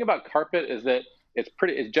 The thing about carpet is that it's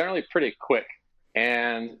generally pretty quick,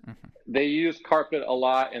 and they used carpet a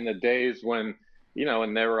lot in the days when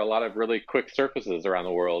there were a lot of really quick surfaces around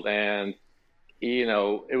the world, and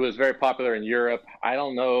it was very popular in Europe. I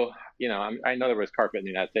don't know. I know there was carpet in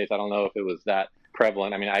the United States. I don't know if it was that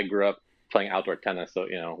prevalent. I grew up playing outdoor tennis, so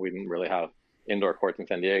we didn't really have indoor courts in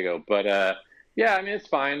San Diego. But it's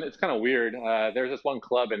fine. It's kind of weird. There's this one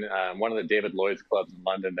club in one of the David Lloyd's clubs in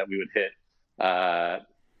London that we would hit,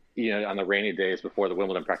 on the rainy days before the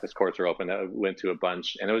Wimbledon practice courts are open. That we went to a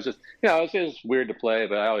bunch, and it was just, it was just weird to play.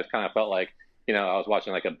 But I always kind of felt like, I was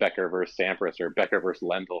watching a Becker versus Sampras or Becker versus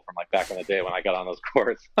Lendl from back in the day when I got on those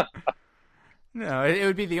courts. No, it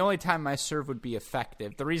would be the only time my serve would be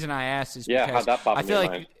effective. The reason I asked is because how'd that pop I feel in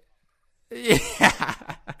your mind?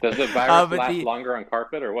 Yeah. Does the virus last longer on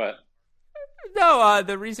carpet or what? No,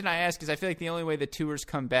 the reason I ask is I feel like the only way the tours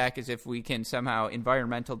come back is if we can somehow,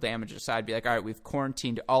 environmental damage aside, be like, all right, we've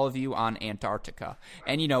quarantined all of you on Antarctica.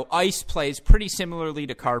 And, ice plays pretty similarly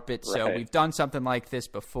to carpet, so we've done something like this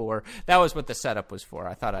before. That was what the setup was for.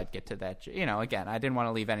 I thought I'd get to that. Again, I didn't want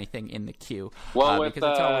to leave anything in the queue. Well,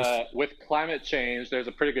 with climate change, there's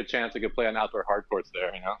a pretty good chance we could play on outdoor hard courts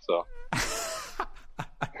there, so...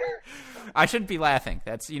 I shouldn't be laughing.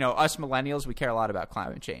 That's, us millennials, we care a lot about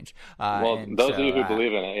climate change. Those of you who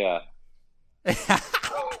believe in it, yeah.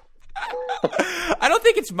 I don't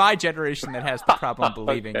think it's my generation that has the problem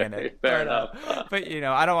believing in it. Fair enough. But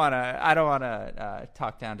I don't want to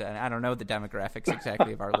talk down to. I don't know the demographics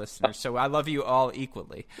exactly of our listeners, so I love you all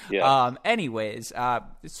equally. Yeah. Anyways,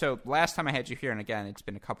 so last time I had you here, and again, it's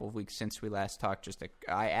been a couple of weeks since we last talked.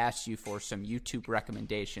 I asked you for some YouTube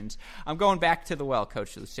recommendations. I'm going back to the well,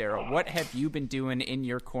 Coach Lucero. What have you been doing in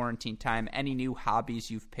your quarantine time? Any new hobbies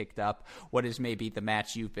you've picked up? What is maybe the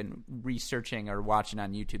match you've been researching or watching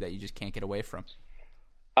on YouTube that you just can't get away from?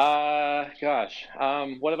 Gosh.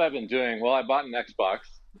 What have I been doing? Well, I bought an Xbox.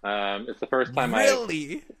 It's the first time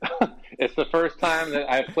it's the first time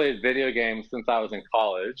that I've played video games since I was in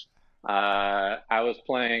college. I was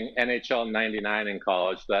playing NHL 99 in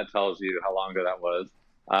college, so that tells you how long ago that was.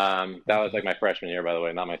 That was like my freshman year, by the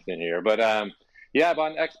way, not my senior year. But yeah, I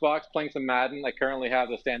bought an Xbox, playing some Madden. I currently have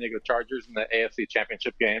the San Diego Chargers in the AFC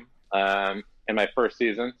Championship game in my first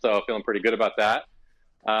season, so feeling pretty good about that.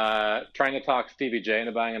 Trying to talk Stevie J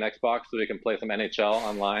into buying an Xbox so we can play some NHL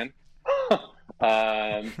online.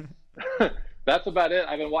 That's about it.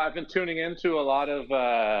 I've been tuning into a lot of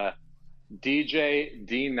DJ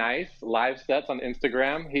D Nice live sets on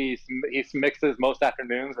Instagram. He mixes most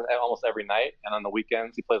afternoons and almost every night, and on the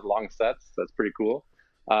weekends he plays long sets. So that's pretty cool.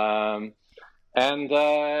 Yeah,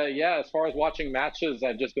 as far as watching matches,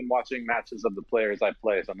 I've just been watching matches of the players I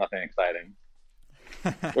play, so nothing exciting.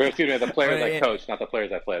 Or excuse me, the players I coach, not the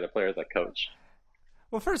players I play, the players I coach.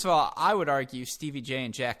 Well, first of all, I would argue Stevie J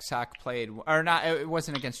and Jack Sock played, or not, it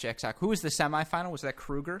wasn't against Jack Sock. Who was the semifinal? Was that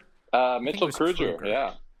Kruger? Mitchell Kruger,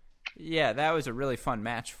 yeah. Yeah, that was a really fun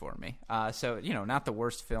match for me. So, not the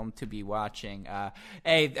worst film to be watching.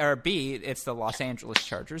 A, or B, it's the Los Angeles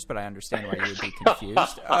Chargers, but I understand why you would be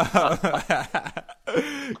confused.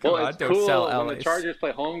 Well, it's cool when the Chargers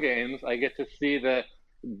play home games. I get to see the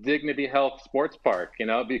Dignity Health Sports Park,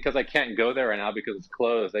 because I can't go there right now because it's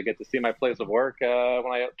closed. I get to see my place of work when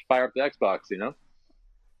I fire up the Xbox,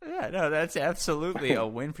 Yeah, no, that's absolutely a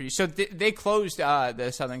win for you. So they closed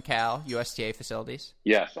the Southern Cal USTA facilities?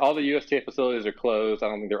 Yes, all the USTA facilities are closed. I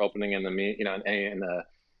don't think they're opening in the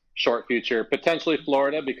short future. Potentially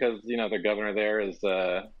Florida, because their governor there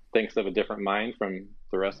thinks of a different mind from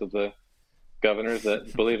the rest of the governors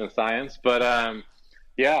that believe in science. But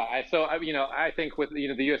yeah, I think with the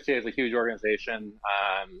USTA is a huge organization,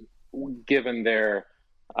 given their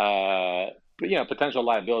potential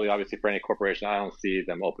liability, obviously, for any corporation. I don't see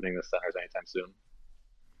them opening the centers anytime soon.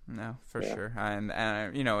 No, for sure. And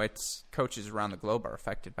it's coaches around the globe are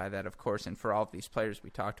affected by that, of course. And for all of these players we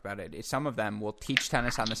talked about it, some of them will teach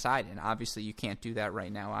tennis on the side, and obviously you can't do that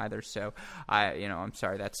right now either. So I'm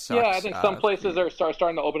sorry, that sucks. Yeah, I think some places are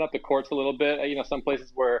starting to open up the courts a little bit. Some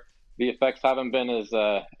places where the effects haven't been as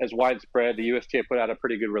widespread. The USTA put out a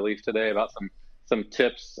pretty good release today about some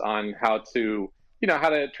tips on how to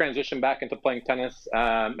transition back into playing tennis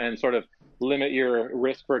and sort of limit your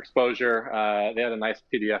risk for exposure. They had a nice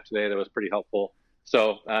PDF today that was pretty helpful.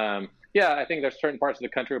 So I think there's certain parts of the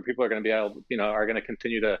country where people are going to be able, are going to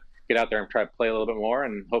continue to get out there and try to play a little bit more,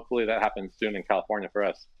 and hopefully that happens soon in California for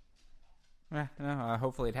us. Yeah, no,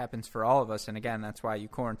 hopefully it happens for all of us. And again, that's why you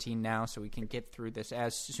quarantine now, so we can get through this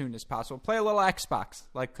as soon as possible. Play a little Xbox,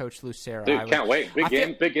 like Coach Lucero. Dude, can't wait.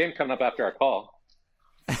 Big game coming up after our call.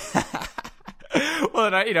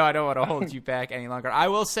 Well, I don't want to hold you back any longer. I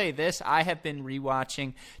will say this. I have been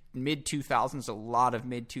rewatching mid-2000s, a lot of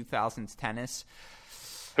mid-2000s tennis.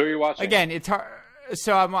 Who are you watching? Again, it's hard.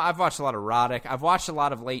 So I've watched a lot of Roddick. I've watched a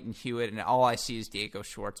lot of Leighton Hewitt, and all I see is Diego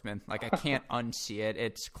Schwartzman. Like, I can't unsee it.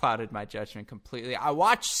 It's clouded my judgment completely. I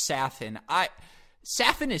watched Safin.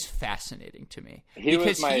 Safin is fascinating to me. He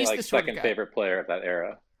was my second favorite player of that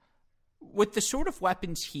era. With the sort of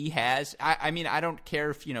weapons he has, I mean, I don't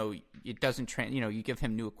care if, it doesn't, you give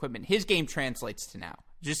him new equipment. His game translates to now.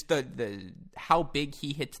 Just the how big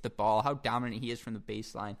he hits the ball, how dominant he is from the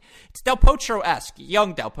baseline. It's Del Potro-esque,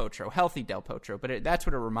 young Del Potro, healthy Del Potro, but that's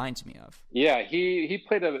what it reminds me of. Yeah, he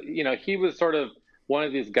played he was sort of one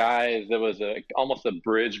of these guys that was almost a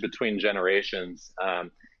bridge between generations.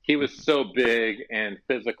 he was so big and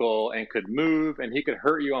physical and could move, and he could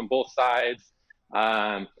hurt you on both sides.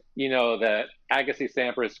 That Agassi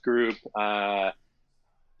Sampras group,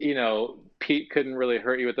 Pete couldn't really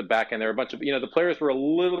hurt you at the back end. There were a bunch of, the players were a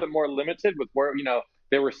little bit more limited with where,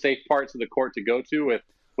 there were safe parts of the court to go to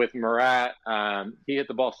with Murat. He hit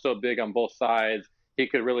the ball so big on both sides. He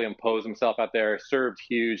could really impose himself out there, served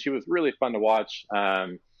huge. He was really fun to watch.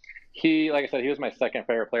 Like I said, he was my second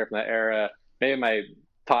favorite player from that era. Maybe my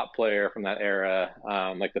top player from that era,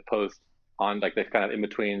 like the post on, like the kind of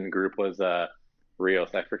in-between group was Rios.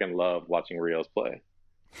 I freaking love watching Rios play.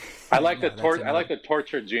 I like the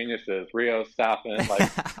tortured geniuses, Rios, Safin,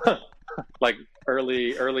 like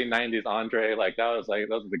early 90s Andre, like those are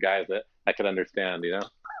the guys that I could understand,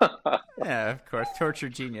 Yeah, of course,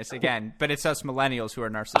 tortured genius again, but it's us millennials who are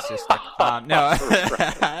narcissistic.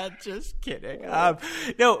 Just kidding. All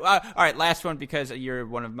right, last one, because you're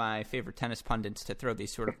one of my favorite tennis pundits to throw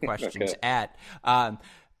these sort of questions at.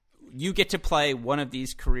 You get to play one of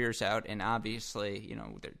these careers out, and obviously,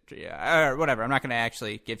 or whatever. I'm not going to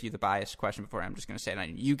actually give you the biased question before. I'm just going to say it.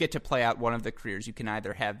 You get to play out one of the careers. You can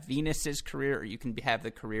either have Venus's career or you can have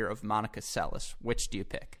the career of Monica Seles. Which do you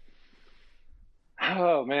pick?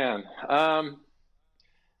 Oh, man.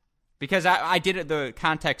 Because I did the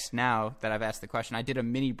context now that I've asked the question, I did a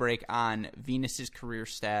mini break on Venus's career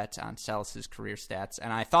stats, on Seles's career stats,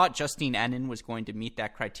 and I thought Justine Henin was going to meet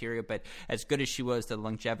that criteria, but as good as she was, the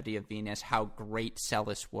longevity of Venus, how great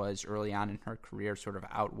Seles was early on in her career sort of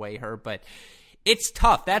outweigh her, but it's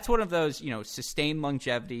tough. That's one of those, sustained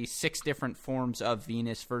longevity, 6 different forms of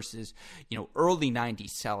Venus versus, early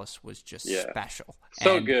 90s Seles was just special.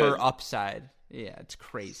 So and good. Her upside. Yeah, it's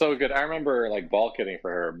crazy. So good. I remember ball kidding for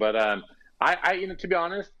her, but I to be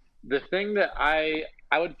honest, the thing that I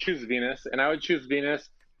would choose Venus, and I would choose Venus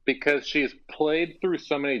because she's played through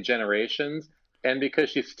so many generations, and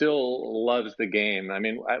because she still loves the game. I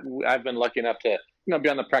mean, I've been lucky enough to be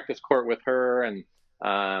on the practice court with her, and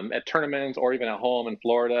at tournaments or even at home in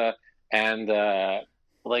Florida, and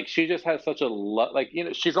she just has such a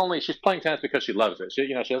she's playing tennis because she loves it. She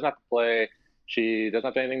doesn't have to play. She doesn't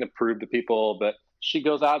have anything to prove to people, but she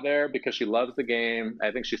goes out there because she loves the game.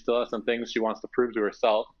 I think she still has some things she wants to prove to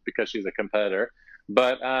herself because she's a competitor.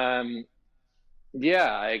 But to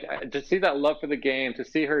see that love for the game, to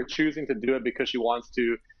see her choosing to do it because she wants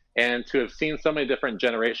to, and to have seen so many different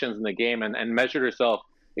generations in the game and measured herself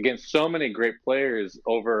against so many great players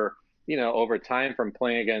over time, from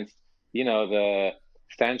playing against, the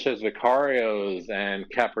Sanchez Vicarios and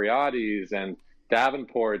Capriatis and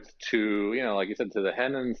Davenports to, like you said, to the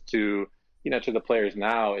Henins, to to the players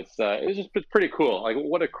now. It's pretty cool. Like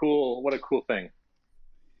what a cool thing.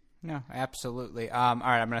 No, absolutely. All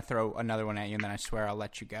right, I'm going to throw another one at you, and then I swear I'll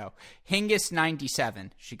let you go. Hingis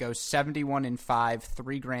 97. She goes 71-5,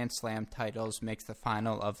 3 Grand Slam titles, makes the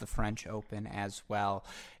final of the French Open as well.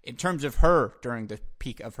 In terms of her during the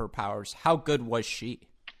peak of her powers, how good was she?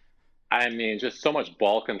 I mean, just so much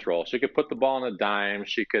ball control. She could put the ball on a dime.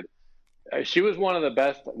 She was one of the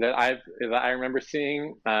best that I remember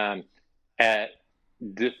seeing at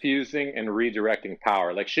diffusing and redirecting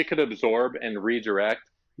power. Like, she could absorb and redirect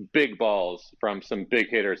big balls from some big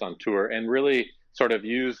hitters on tour and really sort of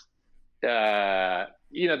use,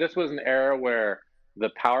 this was an era where the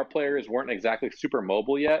power players weren't exactly super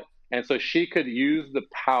mobile yet. And so she could use the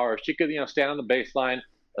power. She could, stand on the baseline,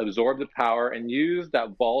 absorb the power, and use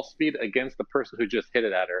that ball speed against the person who just hit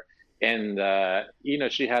it at her. And,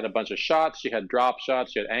 she had a bunch of shots. She had drop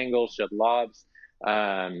shots. She had angles. She had lobs.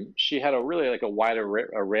 She had a really a wide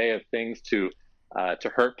array of things to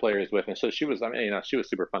hurt players with. And so she was, she was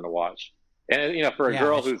super fun to watch. And, for a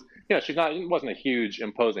girl who's, wasn't a huge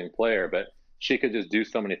imposing player, but she could just do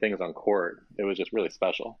so many things on court. It was just really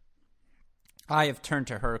special. I have turned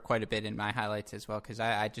to her quite a bit in my highlights as well, because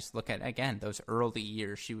I just look at, again, those early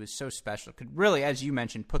years. She was so special. Could really, as you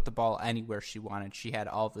mentioned, put the ball anywhere she wanted. She had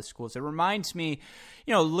all of the schools. It reminds me,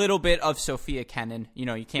 a little bit of Sofia Kenin. You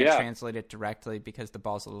can't translate it directly because the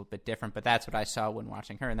ball's a little bit different, but that's what I saw when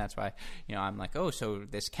watching her, and that's why, I'm like, oh, so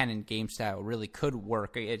this Kenin game style really could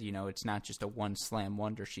work. It's not just a one slam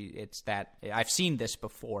wonder. It's that I've seen this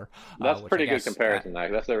before. That's pretty good comparison.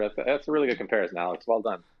 That's a really good comparison, Alex. Well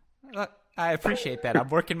done. I appreciate that. I'm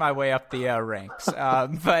working my way up the ranks.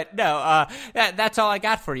 But no, that's all I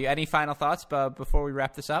got for you. Any final thoughts before we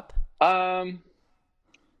wrap this up? Not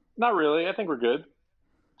really. I think we're good.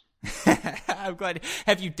 I'm glad.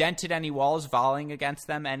 Have you dented any walls volleying against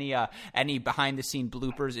them? Any behind-the-scene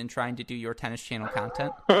bloopers in trying to do your Tennis Channel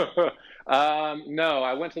content? No,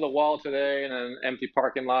 I went to the wall today in an empty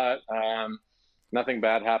parking lot. Nothing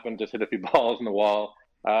bad happened. Just hit a few balls in the wall.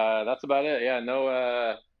 That's about it. Yeah,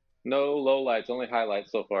 No lowlights, only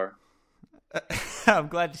highlights so far. I'm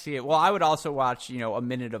glad to see it. Well, I would also watch, a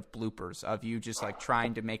minute of bloopers of you just like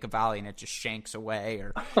trying to make a volley and it just shanks away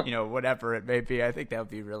or, whatever it may be. I think that would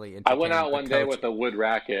be really interesting. I went out one day with a wood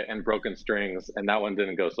racket and broken strings, and that one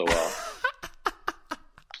didn't go so well.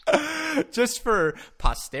 Just for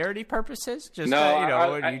posterity purposes? Just, no, you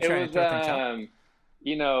trying to throw things out?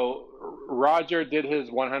 Roger did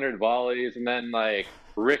his 100 volleys, and then like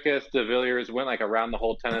Rickus de Villiers went like around the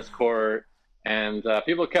whole tennis court. And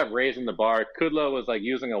people kept raising the bar. Kudla was like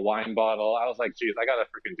using a wine bottle. I was like, geez, I gotta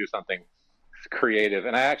freaking do something creative.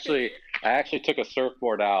 And I actually took a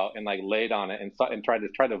surfboard out and like laid on it and tried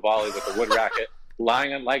to volley with a wood racket,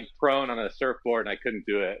 lying on like prone on a surfboard, and I couldn't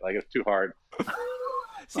do it. Like, it's too hard.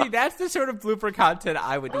 See, that's the sort of blooper content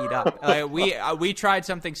I would eat up. We tried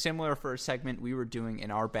something similar for a segment we were doing in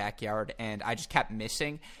our backyard, and I just kept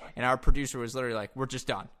missing. And our producer was literally like, "We're just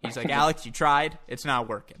done." He's like, "Alex, you tried. It's not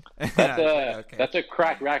working." That's a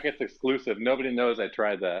Cracked Racquets exclusive. Nobody knows I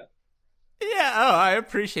tried that. Yeah, I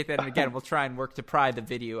appreciate that. And again, we'll try and work to pry the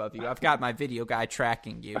video of you. I've got my video guy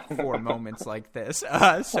tracking you for moments like this.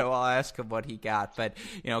 So I'll ask him what he got. But,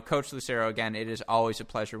 Coach Lucero, again, it is always a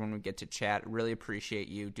pleasure when we get to chat. Really appreciate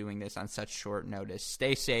you doing this on such short notice.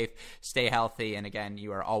 Stay safe, stay healthy. And again,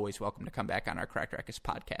 you are always welcome to come back on our Cracked Racquets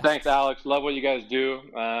podcast. Thanks, Alex. Love what you guys do.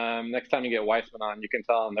 Next time you get Weissman on, you can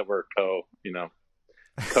tell him that we're co.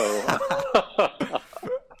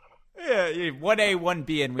 Yeah, 1A,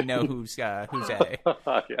 1B, and we know who's A.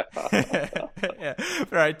 Yeah. All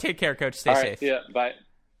right, take care, Coach. Stay safe. Yeah, bye.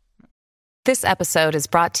 This episode is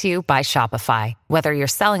brought to you by Shopify. Whether you're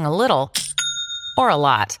selling a little or a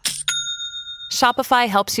lot, Shopify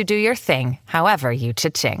helps you do your thing, however you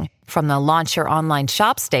cha-ching. From the launch your online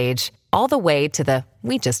shop stage, all the way to the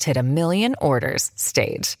we just hit 1 million orders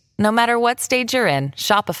stage. No matter what stage you're in,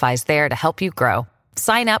 Shopify's there to help you grow.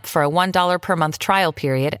 Sign up for a $1 per month trial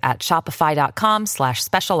period at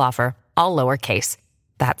shopify.com/special offer, all lowercase.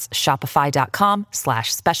 That's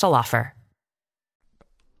shopify.com/special offer.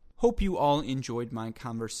 Hope you all enjoyed my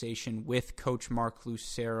conversation with Coach Mark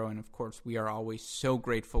Lucero, and of course, we are always so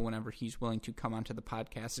grateful whenever he's willing to come onto the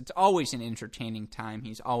podcast. It's always an entertaining time.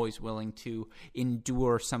 He's always willing to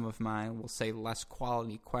endure some of my, we'll say, less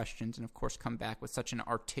quality questions, and of course, come back with such an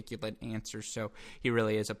articulate answer. So he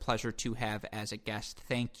really is a pleasure to have as a guest.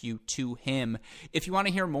 Thank you to him. If you want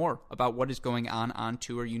to hear more about what is going on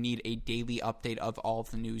tour, you need a daily update of all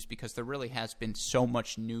of the news, because there really has been so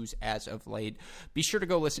much news as of late. Be sure to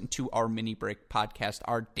go listen to our Mini Break podcast,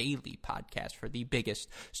 our daily podcast for the biggest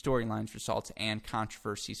storylines, results, and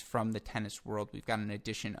controversies from the tennis world. We've got an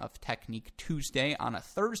edition of Technique Tuesday on a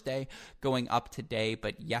Thursday going up today,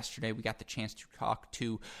 but yesterday we got the chance to talk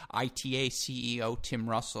to ITA CEO Tim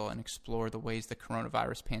Russell and explore the ways the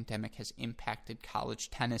coronavirus pandemic has impacted college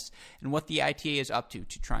tennis and what the ITA is up to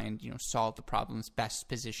try and solve the problems, best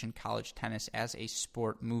position college tennis as a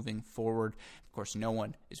sport moving forward. Of course, no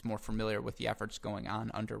one is more familiar with the efforts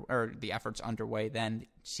underway than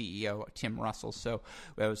CEO Tim Russell. So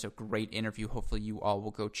that was a great interview. Hopefully you all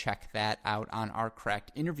will go check that out on our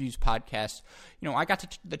Cracked Interviews podcast. I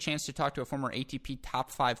got the chance to talk to a former ATP top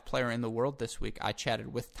 5 player in the world this week. I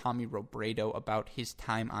chatted with Tommy Robredo about his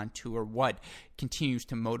time on tour, what continues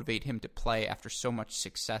to motivate him to play after so much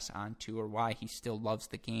success on tour, why he still loves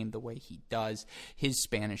the game the way he does, his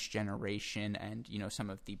Spanish generation, and some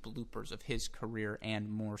of the bloopers of his career and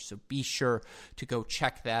more. So be sure to go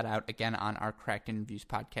check that out again on our Cracked Interviews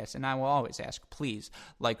podcast. And I will always ask, please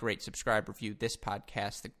like, rate, subscribe, review this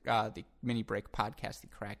podcast, the Mini Break podcast, the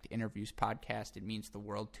Cracked Interviews podcast. It means the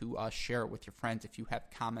world to us. Share it with your friends. If you have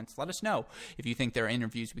comments, let us know. If you think there are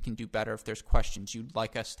interviews we can do better, if there's questions you'd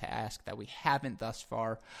like us to ask that we haven't thus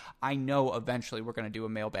far, I know eventually we're going to do a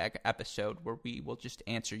mailbag episode where we will just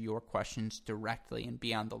answer your questions directly, and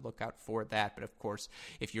be on the lookout for that. But of course,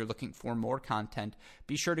 if you're looking for more content,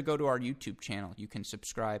 be sure to go to our YouTube channel. You can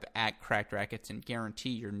subscribe at Cracked Racquets and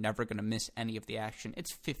guarantee you're never going to miss any of the action.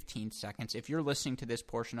 It's 15 seconds. If you're listening to this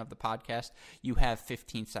portion of the podcast, you have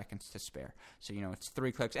 15 seconds to spare. So, it's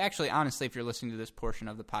 3 clicks. Actually, honestly, if you're listening to this portion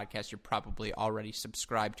of the podcast, you're probably already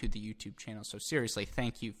subscribed to the YouTube channel. So seriously,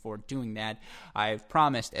 thank you for doing that. I've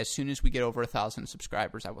promised as soon as we get over 1,000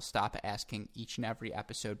 subscribers, I will stop asking each and every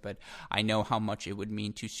episode, but I know how much it would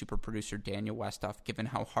mean to super producer Daniel Westoff, given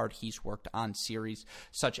how hard he's worked on on series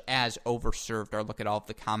such as Overserved, our look at all of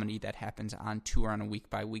the comedy that happens on tour on a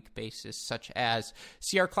week-by-week basis, such as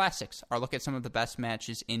CR Classics, our look at some of the best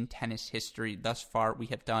matches in tennis history. Thus far, we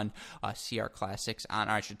have done CR Classics on,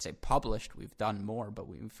 or I should say published. We've done more, but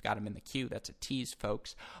we've got them in the queue. That's a tease,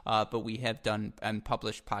 folks. But we have done and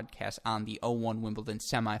published podcasts on the 01 Wimbledon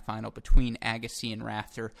semifinal between Agassi and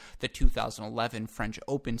Rafter, the 2011 French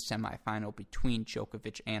Open semifinal between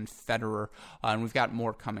Djokovic and Federer, and we've got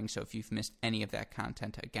more coming, so if you've missed any of that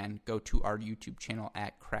content, again, go to our YouTube channel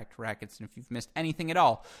at Cracked Rackets, and if you've missed anything at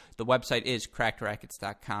all, the website is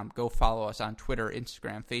crackedrackets.com. Go follow us on Twitter,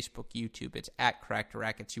 Instagram, Facebook, YouTube. It's at Cracked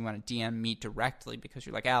Rackets. You want to DM me directly because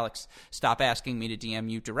you're like, Alex, stop asking me to DM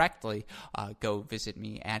you directly. Go visit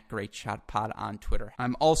me at Great Shot Pod on Twitter.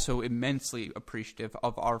 I'm also immensely appreciative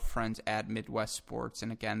of our friends at Midwest Sports,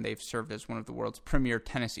 and again, they've served as one of the world's premier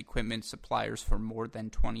tennis equipment suppliers for more than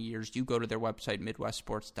 20 years. You go to their website,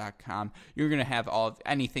 MidwestSports.com. You're going to have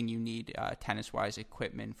anything you need tennis-wise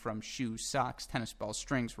equipment, from shoes, socks, tennis balls,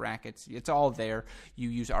 strings, rackets. It's all there. You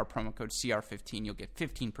use our promo code CR15. You'll get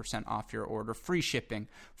 15% off your order. Free shipping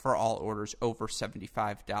for all orders over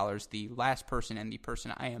 $75. The last person and the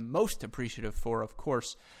person I am most appreciative for, of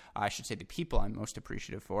course, I should say the people I'm most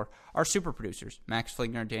appreciative for, are super producers, Max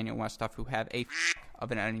Fligner and Daniel Westhoff, who have a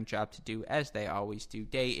of an editing job to do, as they always do,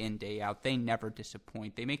 day in, day out. They never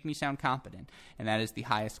disappoint. They make me sound competent, and that is the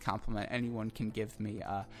highest compliment anyone can give me.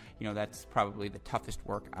 That's probably the toughest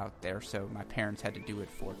work out there, so my parents had to do it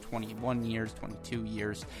for 21 years, 22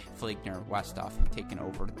 years. Fligner and Westhoff have taken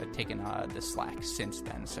the slack since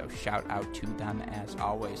then, so shout out to them as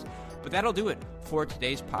always. But that'll do it for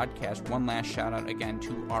today's podcast. One last shout out again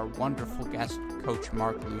to our wonderful guest, Coach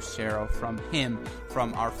Mark Lucero. From him,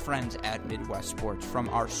 from our friends at Midwest Sports, from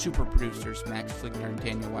our super producers, Max Fligner and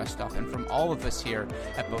Daniel Westhoff, and from all of us here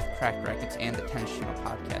at both Cracked Rackets and the Tennis Channel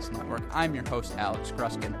Podcast Network, I'm your host, Alex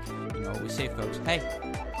Gruskin. You know what we say, folks. Hey,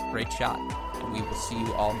 great shot, and we will see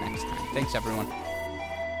you all next time. Thanks, everyone.